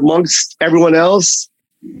live here amongst everyone else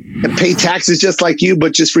and pay taxes just like you,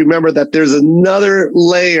 but just remember that there's another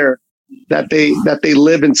layer that they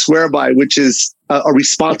live and swear by, which is a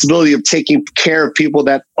responsibility of taking care of people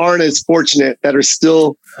that aren't as fortunate, that are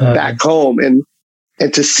still back home. And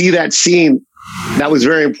to see that scene, that was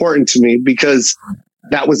very important to me because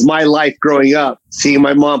that was my life growing up, seeing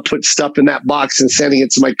my mom put stuff in that box and sending it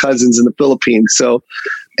to my cousins in the Philippines. So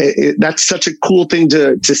that's such a cool thing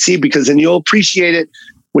to see, because then you'll appreciate it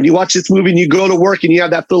when you watch this movie and you go to work and you have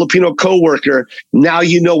that Filipino coworker. Now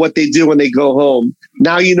you know what they do when they go home.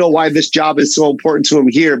 Now you know why this job is so important to them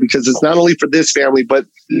here, because it's not only for this family, but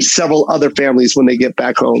several other families when they get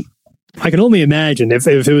back home. I can only imagine if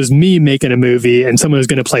it was me making a movie and someone was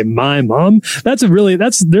going to play my mom, there's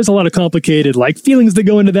a lot of complicated feelings that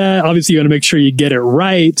go into that. Obviously, you want to make sure you get it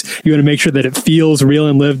right. You want to make sure that it feels real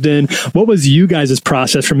and lived in. What was you guys'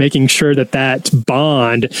 process for making sure that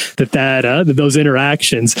bond, that those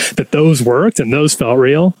interactions, that those worked and those felt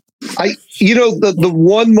real? The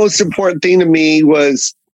one most important thing to me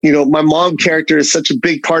was, my mom character is such a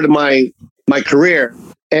big part of my career.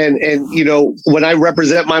 And when I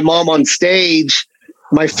represent my mom on stage,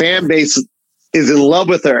 my fan base is in love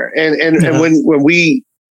with her. And when we,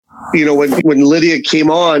 when Lydia came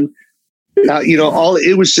on,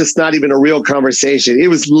 it was just not even a real conversation. It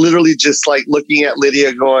was literally just like looking at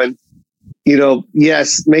Lydia going,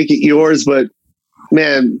 yes, make it yours, but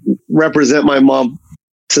man, represent my mom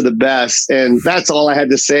to the best. And that's all I had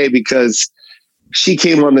to say, because she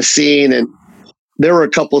came on the scene, and there were a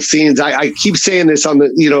couple scenes. I keep saying this on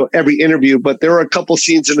the, every interview, but there were a couple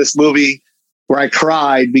scenes in this movie where I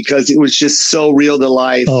cried because it was just so real to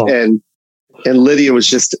life. Oh. And Lydia was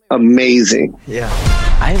just amazing. Yeah.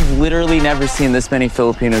 I've literally never seen this many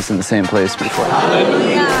Filipinos in the same place before.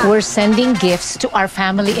 We're sending gifts to our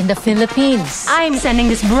family in the Philippines. I'm sending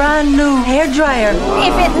this brand new hairdryer.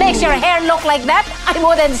 If it makes your hair look like that, I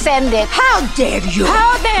wouldn't send it. How dare you?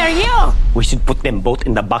 How dare you? We should put them both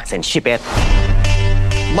in the box and ship it.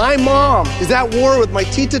 My mom is at war with my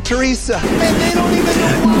Tita Teresa, and they don't even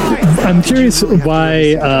know why. I'm curious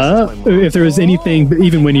why, if there was anything,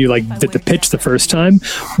 even when you did the pitch the first time,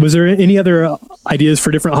 was there any other ideas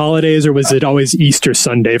for different holidays, or was it always Easter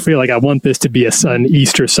Sunday for you? I want this to be an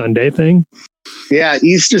Easter Sunday thing. Yeah,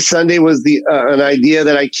 Easter Sunday was an idea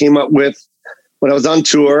that I came up with when I was on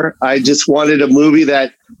tour. I just wanted a movie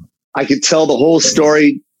that I could tell the whole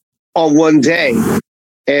story on one day.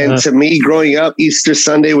 And to me, growing up, Easter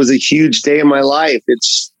Sunday was a huge day in my life.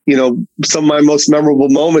 It's, some of my most memorable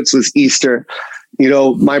moments was Easter.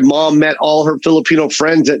 My mom met all her Filipino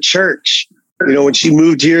friends at church. When she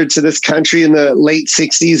moved here to this country in the late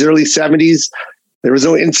 60s, early 70s, there was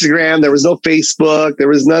no Instagram, there was no Facebook, there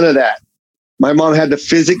was none of that. My mom had to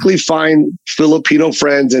physically find Filipino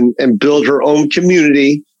friends and build her own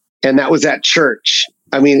community. And that was at church.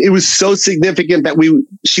 I mean, it was so significant that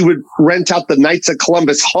she would rent out the Knights of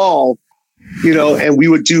Columbus Hall, and we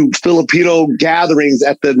would do Filipino gatherings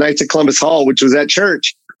at the Knights of Columbus Hall, which was at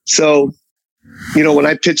church. So, when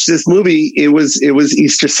I pitched this movie, it was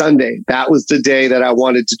Easter Sunday. That was the day that I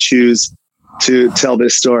wanted to choose to tell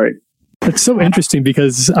this story. It's so interesting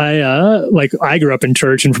because I grew up in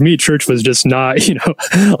church, and for me, church was just not,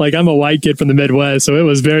 I'm a white kid from the Midwest. So it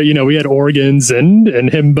was very, we had organs and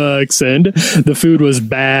hymn books, and the food was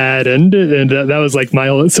bad. And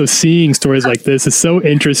that was so seeing stories like this is so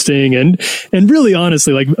interesting and really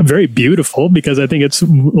honestly, very beautiful, because I think it's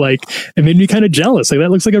it made me kind of jealous.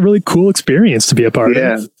 That looks like a really cool experience to be a part of.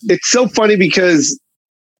 Yeah. It's so funny because,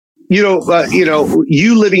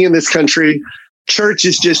 you living in this country, church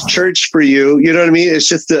is just church for you. You know what I mean? It's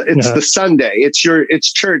just the Sunday. It's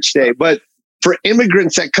church day. But for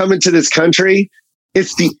immigrants that come into this country,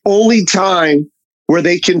 it's the only time where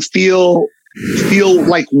they can feel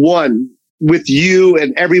like one with you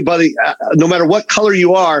and everybody, no matter what color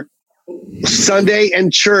you are. Sunday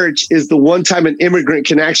and church is the one time an immigrant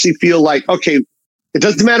can actually feel like, okay, it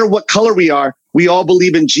doesn't matter what color we are. we all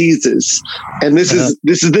believe in Jesus. And this is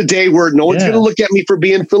the day where no one's going to look at me for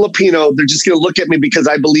being Filipino. They're just going to look at me because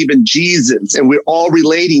I believe in Jesus. And we're all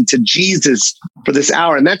relating to Jesus for this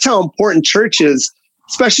hour. And that's how important church is,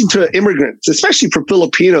 especially to immigrants, especially for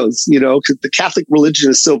Filipinos, because the Catholic religion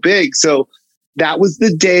is so big. So that was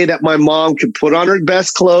the day that my mom could put on her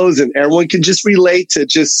best clothes and everyone could just relate to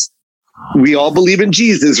we all believe in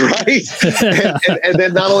Jesus, right? and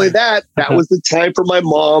then not only that was the time for my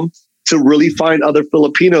mom to really find other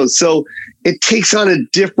Filipinos. So it takes on a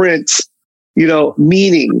different,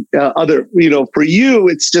 meaning. For you,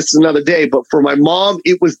 it's just another day. But for my mom,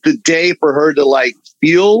 it was the day for her to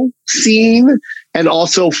feel seen and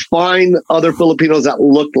also find other Filipinos that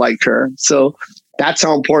looked like her. So that's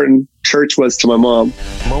how important church was to my mom.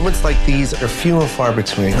 Moments like these are few and far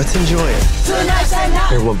between. Let's enjoy it.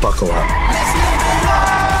 Everyone buckle up.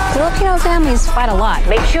 Filipino families fight a lot.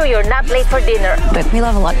 Make sure you're not late for dinner. But we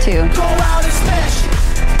love a lot too.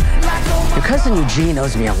 Your cousin Eugene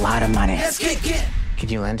owes me a lot of money.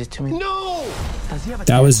 Could you lend it to me? No!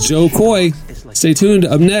 That was Joe Coy. Stay tuned.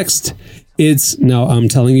 Up next, I'm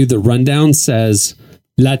telling you, the rundown says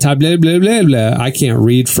La table blah blah blah. I can't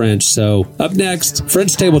read French, so up next,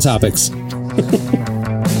 French table topics.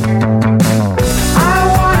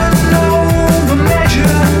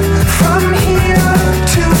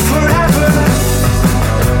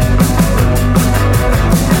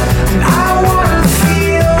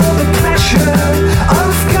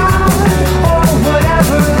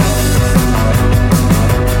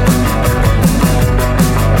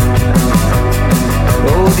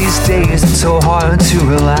 Days it's so hard to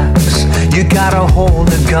relax. You gotta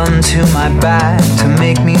hold a gun to my back to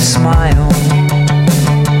make me smile.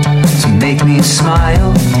 To make me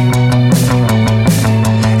smile.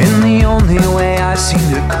 And the only way I seem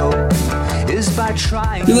to cope is by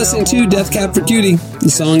trying. You're listening to Death Cab for Cutie. The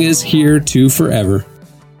song is Here to Forever.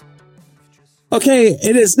 Okay,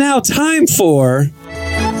 it is now time for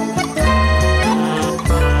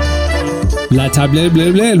La table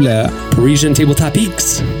blah blah blah. Parisian Table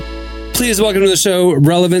Topics. Please welcome to the show,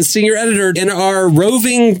 Relevant senior editor and our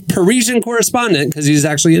roving Parisian correspondent, because he's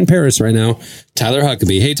actually in Paris right now, Tyler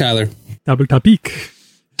Huckabee. Hey, Tyler. Table Topic.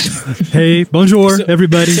 Hey, bonjour,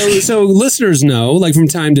 everybody. So listeners know, from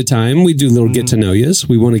time to time, we do little get to know yous.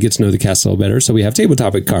 We want to get to know the cast a little better, so we have table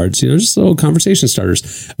topic cards, just little conversation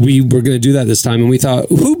starters. We were going to do that this time, and we thought,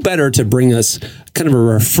 who better to bring us kind of a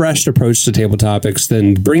refreshed approach to table topics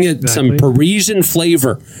than bring it some Parisian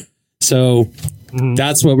flavor. So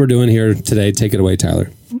that's what we're doing here today. Take it away, Tyler.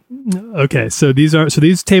 Okay, so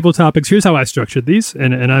these table topics. Here's how I structured these,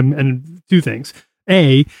 and two things.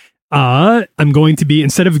 I'm going to be,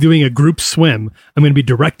 instead of doing a group swim, I'm going to be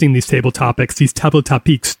directing these table topics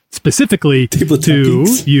specifically to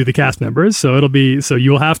you, the cast members. So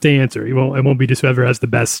you'll have to answer. It won't be just whoever has the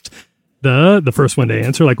best, the first one to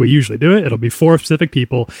answer like we usually do it. It'll be 4 specific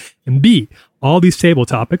people. And B, all these table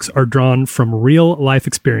topics are drawn from real life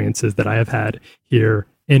experiences that I have had here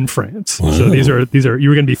in France. Wow. So these are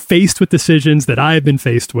you're going to be faced with decisions that I have been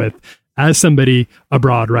faced with as somebody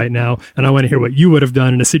abroad right now, and I want to hear what you would have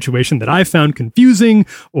done in a situation that I found confusing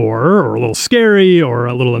or a little scary or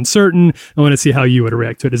a little uncertain. I want to see how you would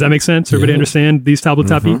react to it. Does that make sense? Everybody understand these table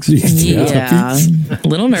topics? Yeah, a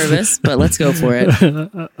little nervous, but let's go for it.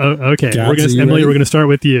 Okay, Emily, we're going to start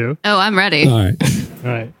with you. Oh, I'm ready. All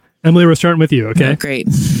right. Emily, we're starting with you. Okay, great.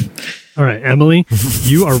 All right, Emily,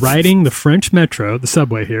 you are riding the French metro, the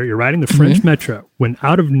subway here. You're riding the French metro when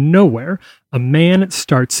out of nowhere, a man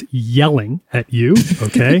starts yelling at you,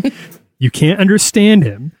 okay? You can't understand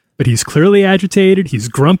him, but he's clearly agitated, he's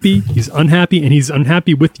grumpy, he's unhappy, and he's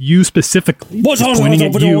unhappy with you specifically. He's pointing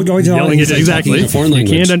at you, yelling at you. Exactly. You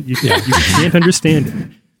can't understand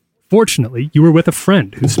him. Fortunately, you were with a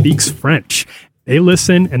friend who speaks French. They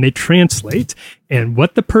listen and they translate. And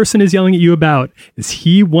what the person is yelling at you about is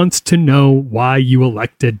he wants to know why you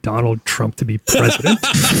elected Donald Trump to be president.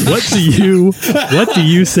 What do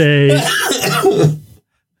you say?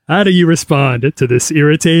 How do you respond to this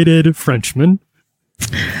irritated Frenchman?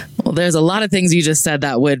 Well, there's a lot of things you just said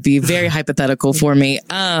that would be very hypothetical for me.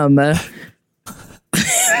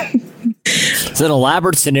 It's an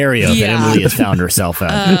elaborate scenario that Emily has found herself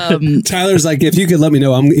in. Tyler's like, if you could let me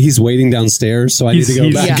know, he's waiting downstairs, so I need to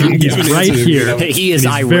go back. He's right here. He is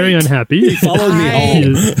irate. Very unhappy. He followed me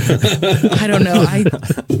home. I don't know.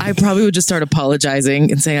 I probably would just start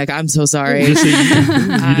apologizing and saying, I'm so sorry. You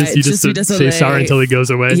just say sorry until he goes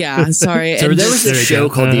away. Yeah, sorry. So there was a show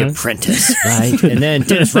called The Apprentice, right? And then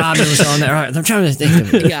Dennis Rodman was on there. All right, I'm trying to think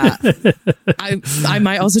of it. Yeah. I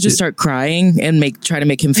might also just start crying and try to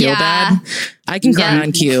make him feel bad. I can cry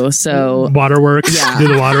on cue. So waterworks, do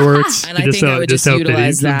the waterworks. And I think I would just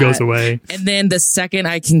utilize that. It goes away. And then the second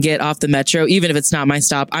I can get off the metro, even if it's not my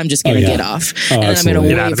stop, I'm just going to get off. And then I'm going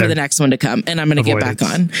to wait for the next one to come. And I'm going to get back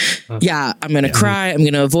on. Yeah, I'm going to cry. I'm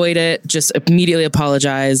going to avoid it. Just immediately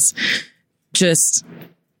apologize.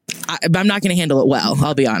 I'm not going to handle it well.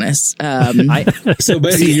 I'll be honest. So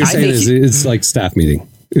basically you're saying it's like staff meeting.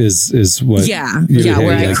 Is what where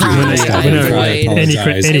I cry,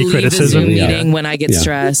 any criticism meeting when I get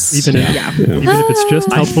stressed, even if it's just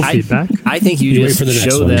helpful feedback. I think you just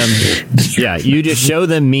show them you just show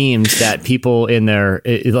them memes that people in their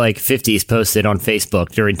like 50s posted on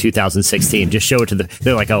Facebook during 2016. Just show it to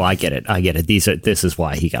they're like, oh, I get it this is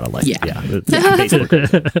why he got elected.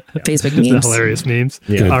 Facebook memes. The hilarious memes.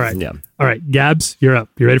 All right, Gabs, you're up.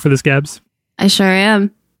 You ready for this, Gabs? I sure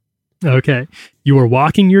am. Okay. You are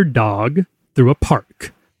walking your dog through a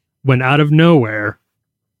park when out of nowhere,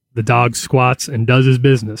 the dog squats and does his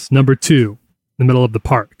business. Number 2, in the middle of the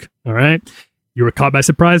park. All right. You were caught by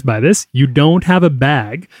surprise by this. You don't have a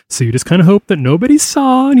bag. So you just kind of hope that nobody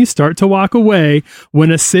saw and you start to walk away when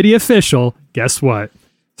a city official, guess what?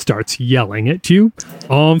 Starts yelling at you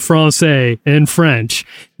en français in French.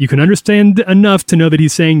 You can understand enough to know that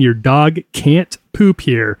he's saying your dog can't poop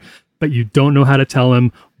here, but you don't know how to tell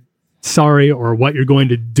him sorry or what you're going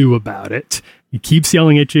to do about it. He keeps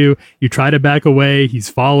yelling at you. You try to back away. He's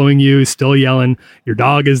following you, still yelling. Your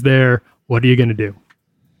dog is there. What are you going to do?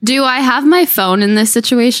 Do I have my phone in this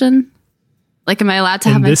situation? Like, am I allowed to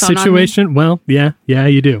have my phone in this situation? On me? Well, yeah,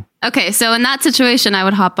 you do. Okay, so in that situation, I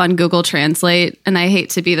would hop on Google Translate, and I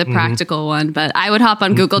hate to be the practical one, but I would hop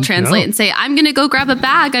on Google Translate and say, I'm going to go grab a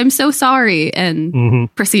bag. I'm so sorry.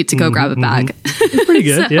 And proceed to go grab a bag. That's pretty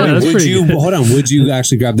good. So, yeah, that's pretty good. Hold on. Would you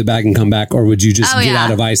actually grab the bag and come back, or would you just get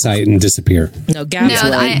out of eyesight and disappear? No, Gabs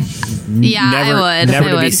would. I would. Never I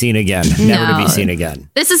to would. be seen again. Never to be seen again.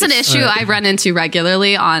 This is an issue I run into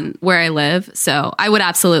regularly on where I live, so I would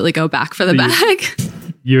absolutely go back for the bag.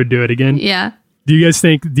 You would do it again? Yeah. Do you guys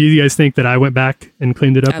think that I went back and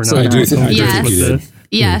cleaned it up Absolutely. or not? I do think you did.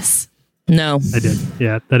 Yes. No. I did.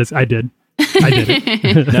 Yeah, I did. I did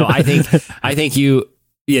it. No, I think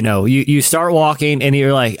you start walking and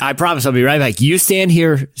you're like, I promise I'll be right back. You stand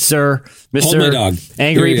here, sir, Hold my dog. Mr.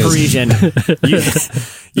 Angry Here he is. Parisian.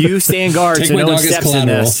 You stand guard Take so my no one dog as steps in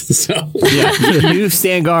this. collateral. You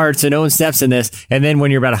stand guard so no one steps in this. And then when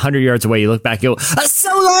you're about 100 yards away, you look back, you go, so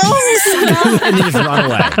long, and then just run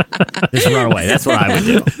away. Just run away. That's what I would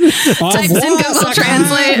do. Types in Google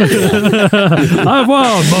Translate. Au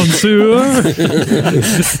revoir, monsieur.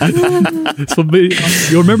 This will be,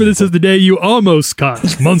 you'll remember this is the day you almost caught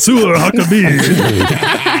Monsieur Huckabee.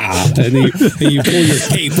 And you pull your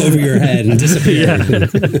cape over your head and disappear.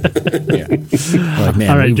 Like, man,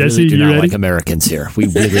 all right, we Jesse, really do you not ready? like Americans here. We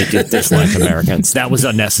really do dislike Americans. That was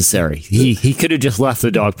unnecessary. He could have just left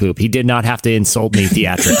the dog poop. He did not have to insult me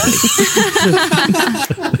theatrically.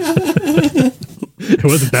 It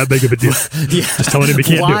wasn't that big of a deal. Just telling him he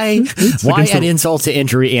can't do it. Why add insult to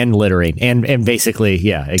injury and littering? And basically,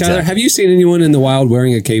 yeah, exactly. Tyler, have you seen anyone in the wild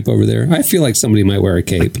wearing a cape over there? I feel like somebody might wear a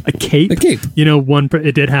cape. A cape? A cape. You know,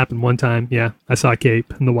 it did happen one time. Yeah, I saw a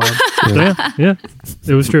cape in the wild. Yeah,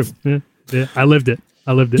 it was true. Yeah, I lived it.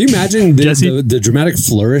 Can you imagine the dramatic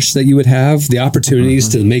flourish that you would have, the opportunities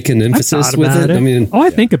to make an emphasis with it? I mean, I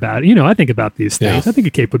think about it. I think about these things. I think a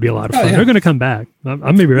cape would be a lot of fun. yeah. They're going to come back.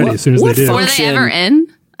 I'm maybe ready as soon as they do. Were they ever in?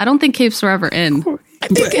 I don't think capes were ever in. I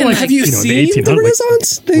think have you seen the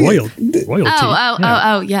Renaissance? Royalty.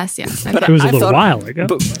 Oh, yes. But it was a little while ago.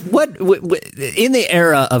 But what in the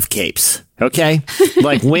era of capes? Okay,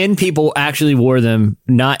 like when people actually wore them,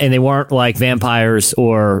 and they weren't like vampires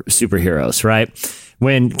or superheroes, right?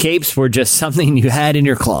 When capes were just something you had in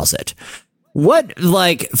your closet. What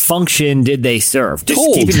function did they serve? Just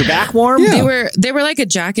keeping your back warm? Yeah. They were like a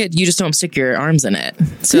jacket. You just don't stick your arms in it.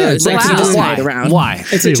 So it's like you just tie it around. Why?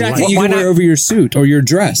 It's a jacket you can wear over your suit or your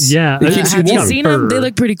dress. Yeah. Have you seen them? They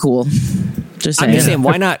look pretty cool. I'm just saying,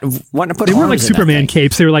 why not put? They weren't like Superman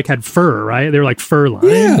capes. They were had fur, right? They were like fur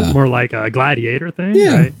lined, more like a gladiator thing,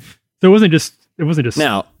 right? So it wasn't just.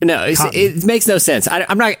 No. It makes no sense.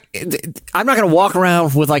 I'm not going to walk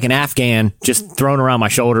around with like an Afghan just thrown around my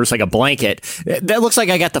shoulders like a blanket. That looks like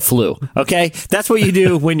I got the flu. Okay, that's what you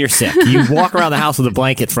do when you're sick. You walk around the house with a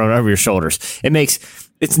blanket thrown over your shoulders.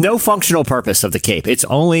 It's no functional purpose of the cape.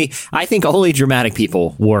 I think only dramatic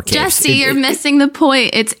people wore capes. Jesse, you're missing the point.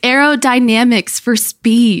 It's aerodynamics for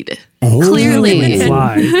speed. Clearly. When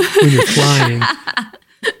you're flying.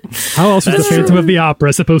 How else was the Phantom of the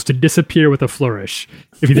Opera supposed to disappear with a flourish?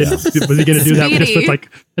 If he didn't, was he going to do that just with like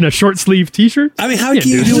in a short sleeve T-shirt? I mean, how can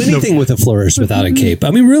you do anything with a flourish without a cape?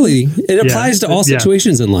 I mean, really, it applies to all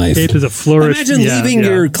situations in life. Cape is a flourish. Imagine leaving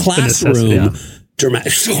your classroom.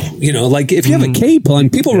 Dramatic, like if you have a cape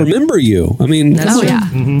on, people remember you. I mean, Oh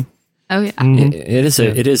yeah.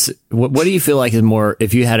 It is. What do you feel like is more?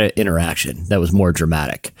 If you had an interaction that was more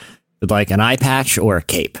dramatic, like an eye patch or a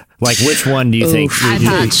cape, like which one do you think? Eye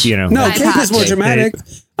patch. No, cape is more dramatic.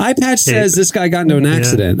 Eye patch says this guy got into an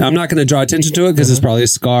accident. I'm not going to draw attention to it because it's probably a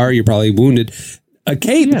scar. You're probably wounded. A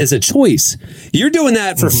cape is a choice. You're doing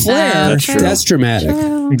that for flair. That's dramatic.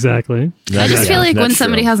 Exactly. I just feel like when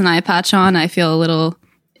somebody has an eye patch on, I feel a little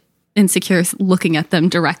insecure looking at them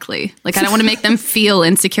directly. Like I don't want to make them feel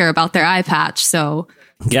insecure about their eye patch. So,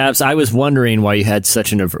 Gabs, I was wondering why you had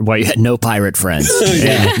why you had no pirate friends.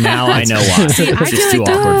 And now I know why. See, I feel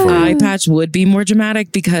like the eye patch would be more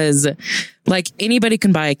dramatic because, like, anybody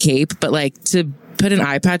can buy a cape, but like to put an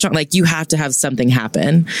eye patch on, like you have to have something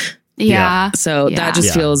happen. Yeah. So that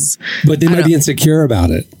just feels. But they might be insecure about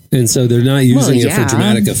it. And so they're not using it for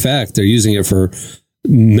dramatic effect. They're using it for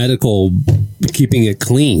medical, keeping it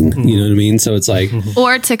clean. You know what I mean? So it's like.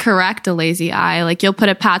 Or to correct a lazy eye. Like you'll put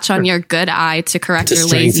a patch on your good eye to correct your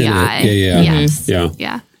lazy eye. Yeah. Yes.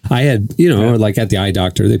 Yeah. I had, like at the eye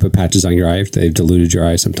doctor, they put patches on your eye if they've diluted your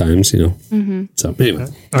eye sometimes, So anyway.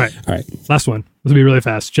 All right. Last one. This will be really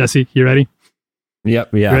fast. Jesse, you ready?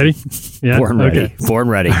 Yep. Yeah. Ready? Yeah. Born ready. Okay. Born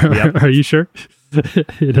ready. Yep. Are you sure?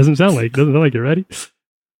 It doesn't sound like you're ready.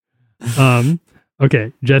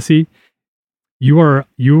 Okay, Jesse,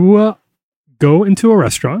 you go into a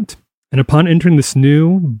restaurant, and upon entering this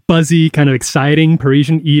new, buzzy, kind of exciting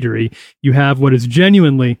Parisian eatery, you have what is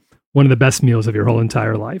genuinely one of the best meals of your whole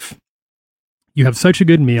entire life. You have such a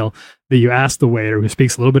good meal that you ask the waiter, who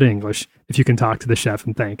speaks a little bit of English, if you can talk to the chef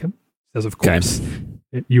and thank him. He says, of course. Okay.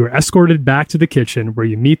 You are escorted back to the kitchen where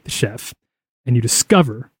you meet the chef, and you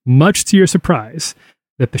discover, much to your surprise,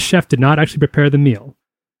 that the chef did not actually prepare the meal.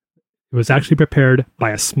 It was actually prepared by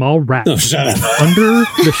a small rat under the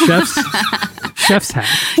chef's hat.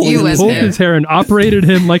 He pulled his hair and operated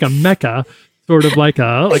him like a mecha, sort of like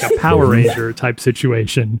a Power Ranger type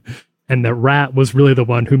situation. And the rat was really the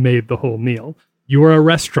one who made the whole meal. You are a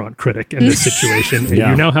restaurant critic in this situation, and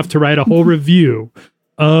you now have to write a whole review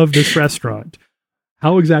of this restaurant.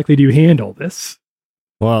 How exactly do you handle this?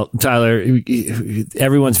 Well, Tyler,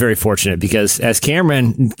 everyone's very fortunate because, as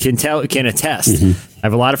Cameron can attest, I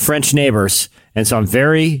have a lot of French neighbors, and so I'm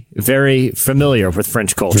very, very familiar with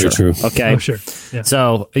French culture. Very true. Okay, sure. Yeah.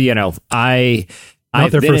 So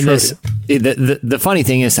I've been in this. The funny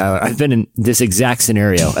thing is, Tyler, I've been in this exact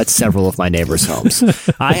scenario at several of my neighbors' homes.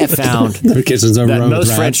 I have found that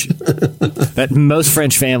most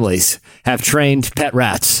French families have trained pet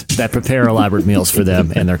rats that prepare elaborate meals for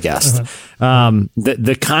them and their guests.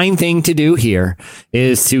 The kind thing to do here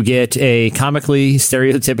is to get a comically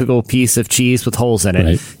stereotypical piece of cheese with holes in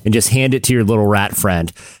it and just hand it to your little rat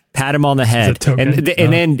friend. Pat him on the head and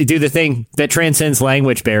then do the thing that transcends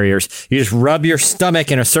language barriers. You just rub your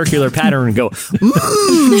stomach in a circular pattern and go, and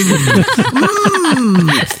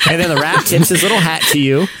then the rat tips his little hat to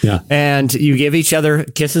you, and you give each other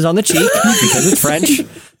kisses on the cheek because it's French.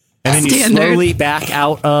 And then you slowly back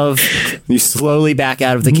out of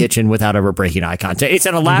the kitchen without ever breaking eye contact. It's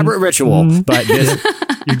an elaborate ritual, but you're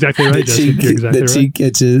exactly right. The cheek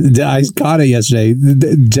itches. I caught it yesterday.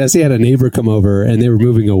 Jesse had a neighbor come over, and they were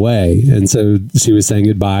moving away, and so she was saying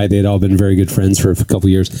goodbye. They had all been very good friends for a couple of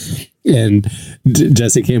years. And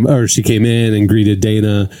she came in and greeted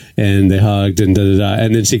Dana, and they hugged and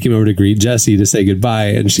and then she came over to greet Jesse to say goodbye,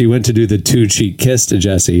 and she went to do the 2-cheek kiss to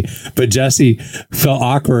Jesse, but Jesse felt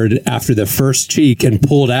awkward after the first cheek and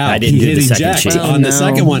pulled out. He hit eject on the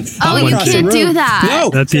second one. Oh, you can't do that. No,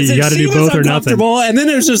 that's it. You got to do both or nothing. And then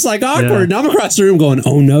it was just like awkward. Yeah. And I'm across the room going,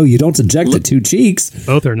 "Oh no, you don't eject the 2 cheeks."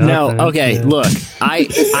 Both or nothing. No, okay. Yeah. Look, I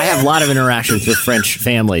have a lot of interactions with French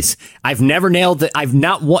families. I've never nailed it.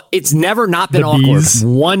 It's never not been awkward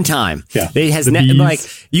one time. Yeah. It has like,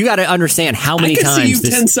 you got to understand how many times. I could see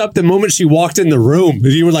you tense up the moment she walked in the room.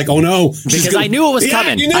 You were like, "Oh no," because I knew it was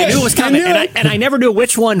coming. I knew it was coming, and I never knew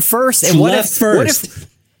which one first. And what if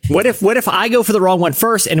I go for the wrong one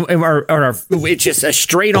first, and or it's just a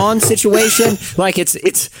straight on situation? Like it's.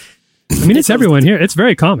 I mean, it's everyone here. It's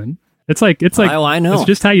very common. It's like oh, I know. It's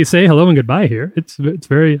just how you say hello and goodbye here. It's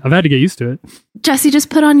very. I've had to get used to it. Jesse, just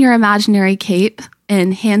put on your imaginary cape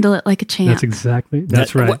and handle it like a champ.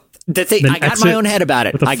 That's right. I got my own head about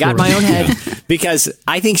it. I got my own head because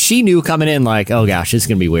I think she knew coming in, like, oh gosh, this is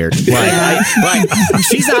gonna be weird.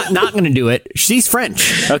 She's not gonna do it. She's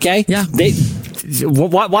French, okay? Yeah.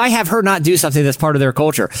 why have her not do something that's part of their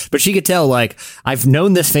culture? But she could tell, like, I've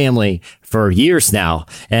known this family for years now,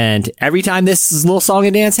 and every time this little song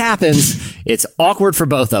and dance happens, it's awkward for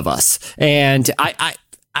both of us. And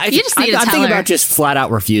I'm thinking about just flat out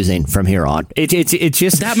refusing from here on. It's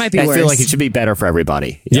just that might be I worse. feel like it should be better for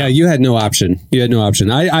everybody. Yeah, you had no option.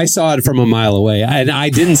 I saw it from a mile away, and I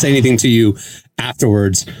didn't say anything to you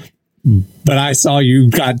afterwards. But I saw you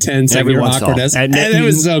got tense and your awkwardness, and it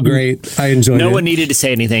was so great. I enjoyed it. No one needed to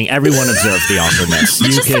say anything. Everyone observed the awkwardness.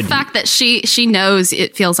 It's just the fact that she knows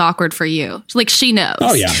it feels awkward for you. Like, she knows.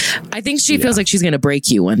 Oh yeah. I think she feels like she's going to break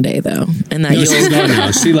you one day, though, and that she's gone now.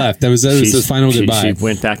 She left. That was the final goodbye. She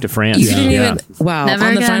went back to France. You didn't even. Wow. Never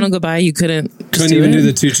on again. the final goodbye, you couldn't even do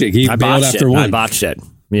the two chick. He bailed after one. I botched it.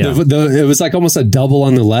 Yeah, it was like almost a double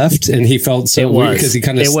on the left, and he felt so weird because he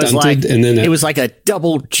kind of stunted, and then it was like a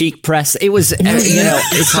double cheek press. It was,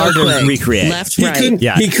 it's hard to recreate. Left, right.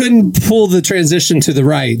 He couldn't pull the transition to the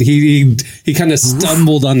right. He kind of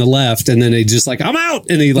stumbled on the left, and then he just like, I'm out,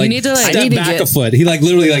 and he stepped back a foot. He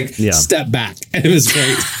literally stepped back, and it was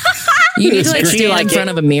great. You need to stand in front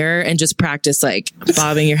of a mirror and just practice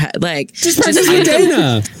bobbing your head, just practice with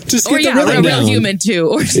Dana. Just get the rhythm a down. real human too.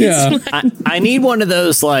 Or I need one of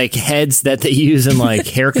those heads that they use in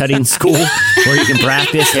haircutting school where you can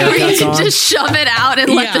practice haircuts where you can on. just shove it out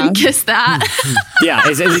and let them kiss that. Yeah,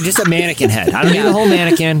 it's just a mannequin head. I don't need the whole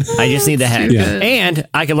mannequin. I just need the head, and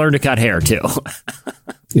I can learn to cut hair too.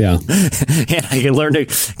 Yeah, and I can learn to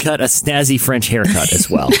cut a snazzy French haircut as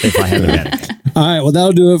well if I have a minute. All right, well,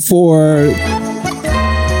 that'll do it for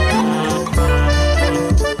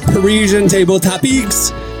Parisian Table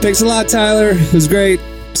Topics. Thanks a lot, Tyler. It was great.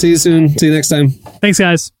 See you soon. See you next time. Thanks,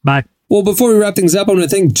 guys. Bye. Well, before we wrap things up, I want to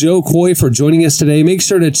thank Joe Coy for joining us today. Make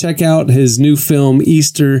sure to check out his new film,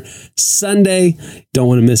 Easter Sunday. Don't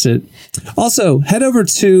want to miss it. Also, head over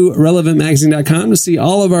to relevantmagazine.com to see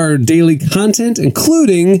all of our daily content,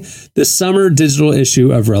 including the summer digital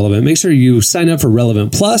issue of Relevant. Make sure you sign up for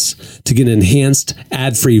Relevant Plus to get an enhanced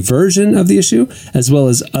ad-free version of the issue, as well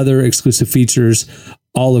as other exclusive features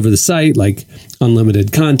all over the site, like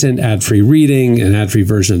unlimited content, ad-free reading, an ad-free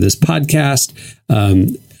version of this podcast.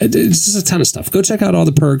 It's just a ton of stuff. Go check out all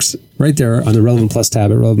the perks right there on the Relevant Plus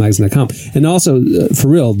tab at relevantmagazine.com. And also, for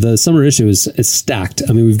real, the summer issue is stacked.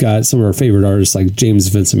 I mean, we've got some of our favorite artists like James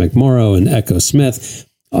Vincent McMorrow and Echo Smith.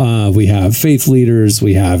 We have Faith Leaders.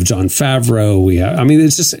 We have Jon Favreau.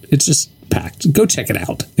 It's just packed. Go check it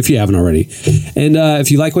out if you haven't already. And if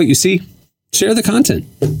you like what you see, share the content.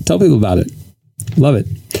 Tell people about it. Love it.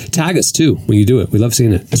 Tag us too when you do it. We love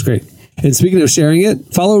seeing it. It's great. And speaking of sharing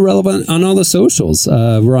it, follow Relevant on all the socials.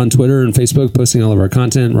 We're on Twitter and Facebook posting all of our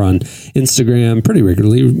content. We're on Instagram pretty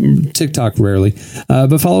regularly, TikTok rarely.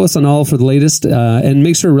 But follow us on all for the latest. And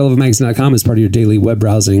make sure relevantmagazine.com is part of your daily web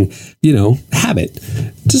browsing, habit.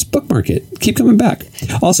 Just bookmark it. Keep coming back.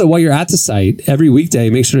 Also, while you're at the site, every weekday,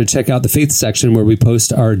 make sure to check out the faith section where we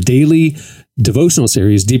post our daily devotional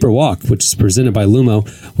series, Deeper Walk, which is presented by Lumo.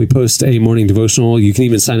 We post a morning devotional. You can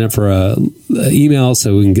even sign up for a email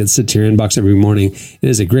so we can get sent to your inbox every morning. It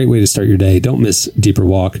is a great way to start your day. Don't miss Deeper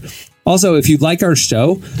Walk. Also, if you like our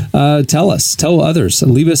show, tell others.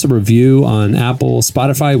 Leave us a review on Apple,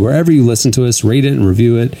 Spotify, wherever you listen to us. Rate it and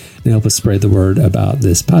review it and help us spread the word about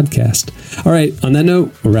this podcast. All right, on that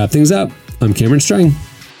note, we'll wrap things up. I'm Cameron Strang.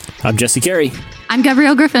 I'm Jesse Carey. I'm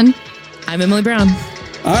Gabrielle Griffin. I'm Emily Brown.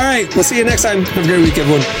 All right, we'll see you next time. Have a great week,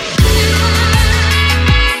 everyone.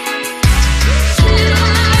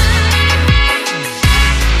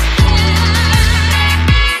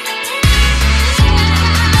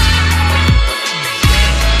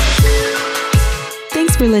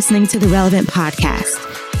 Thanks for listening to the Relevant Podcast.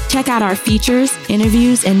 Check out our features,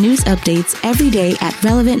 interviews, and news updates every day at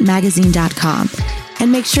relevantmagazine.com.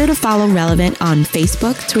 And make sure to follow Relevant on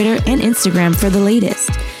Facebook, Twitter, and Instagram for the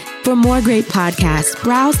latest. For more great podcasts,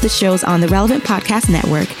 browse the shows on the Relevant Podcast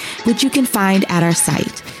Network, which you can find at our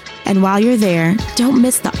site. And while you're there, don't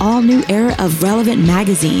miss the all-new era of Relevant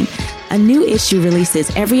Magazine. A new issue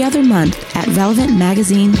releases every other month at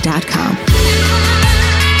relevantmagazine.com.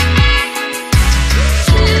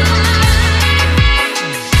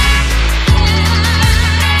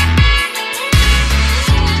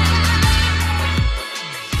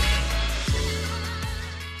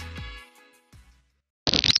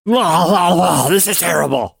 This is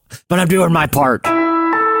terrible, but I'm doing my part.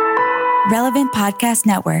 Relevant Podcast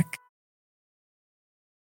Network.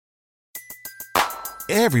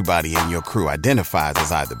 Everybody in your crew identifies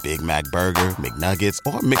as either Big Mac Burger, McNuggets,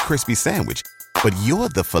 or McCrispy Sandwich. But you're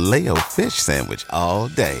the Filet-O-Fish Sandwich all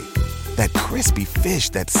day. That crispy fish,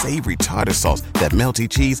 that savory tartar sauce, that melty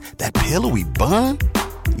cheese, that pillowy bun.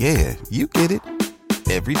 Yeah, you get it.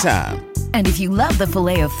 Every time. And if you love the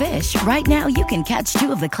Filet-O-Fish, right now you can catch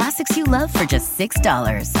 2 of the classics you love for just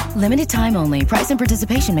 $6. Limited time only. Price and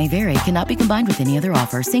participation may vary. Cannot be combined with any other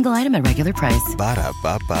offer. Single item at regular price.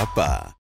 Ba-da-ba-ba-ba.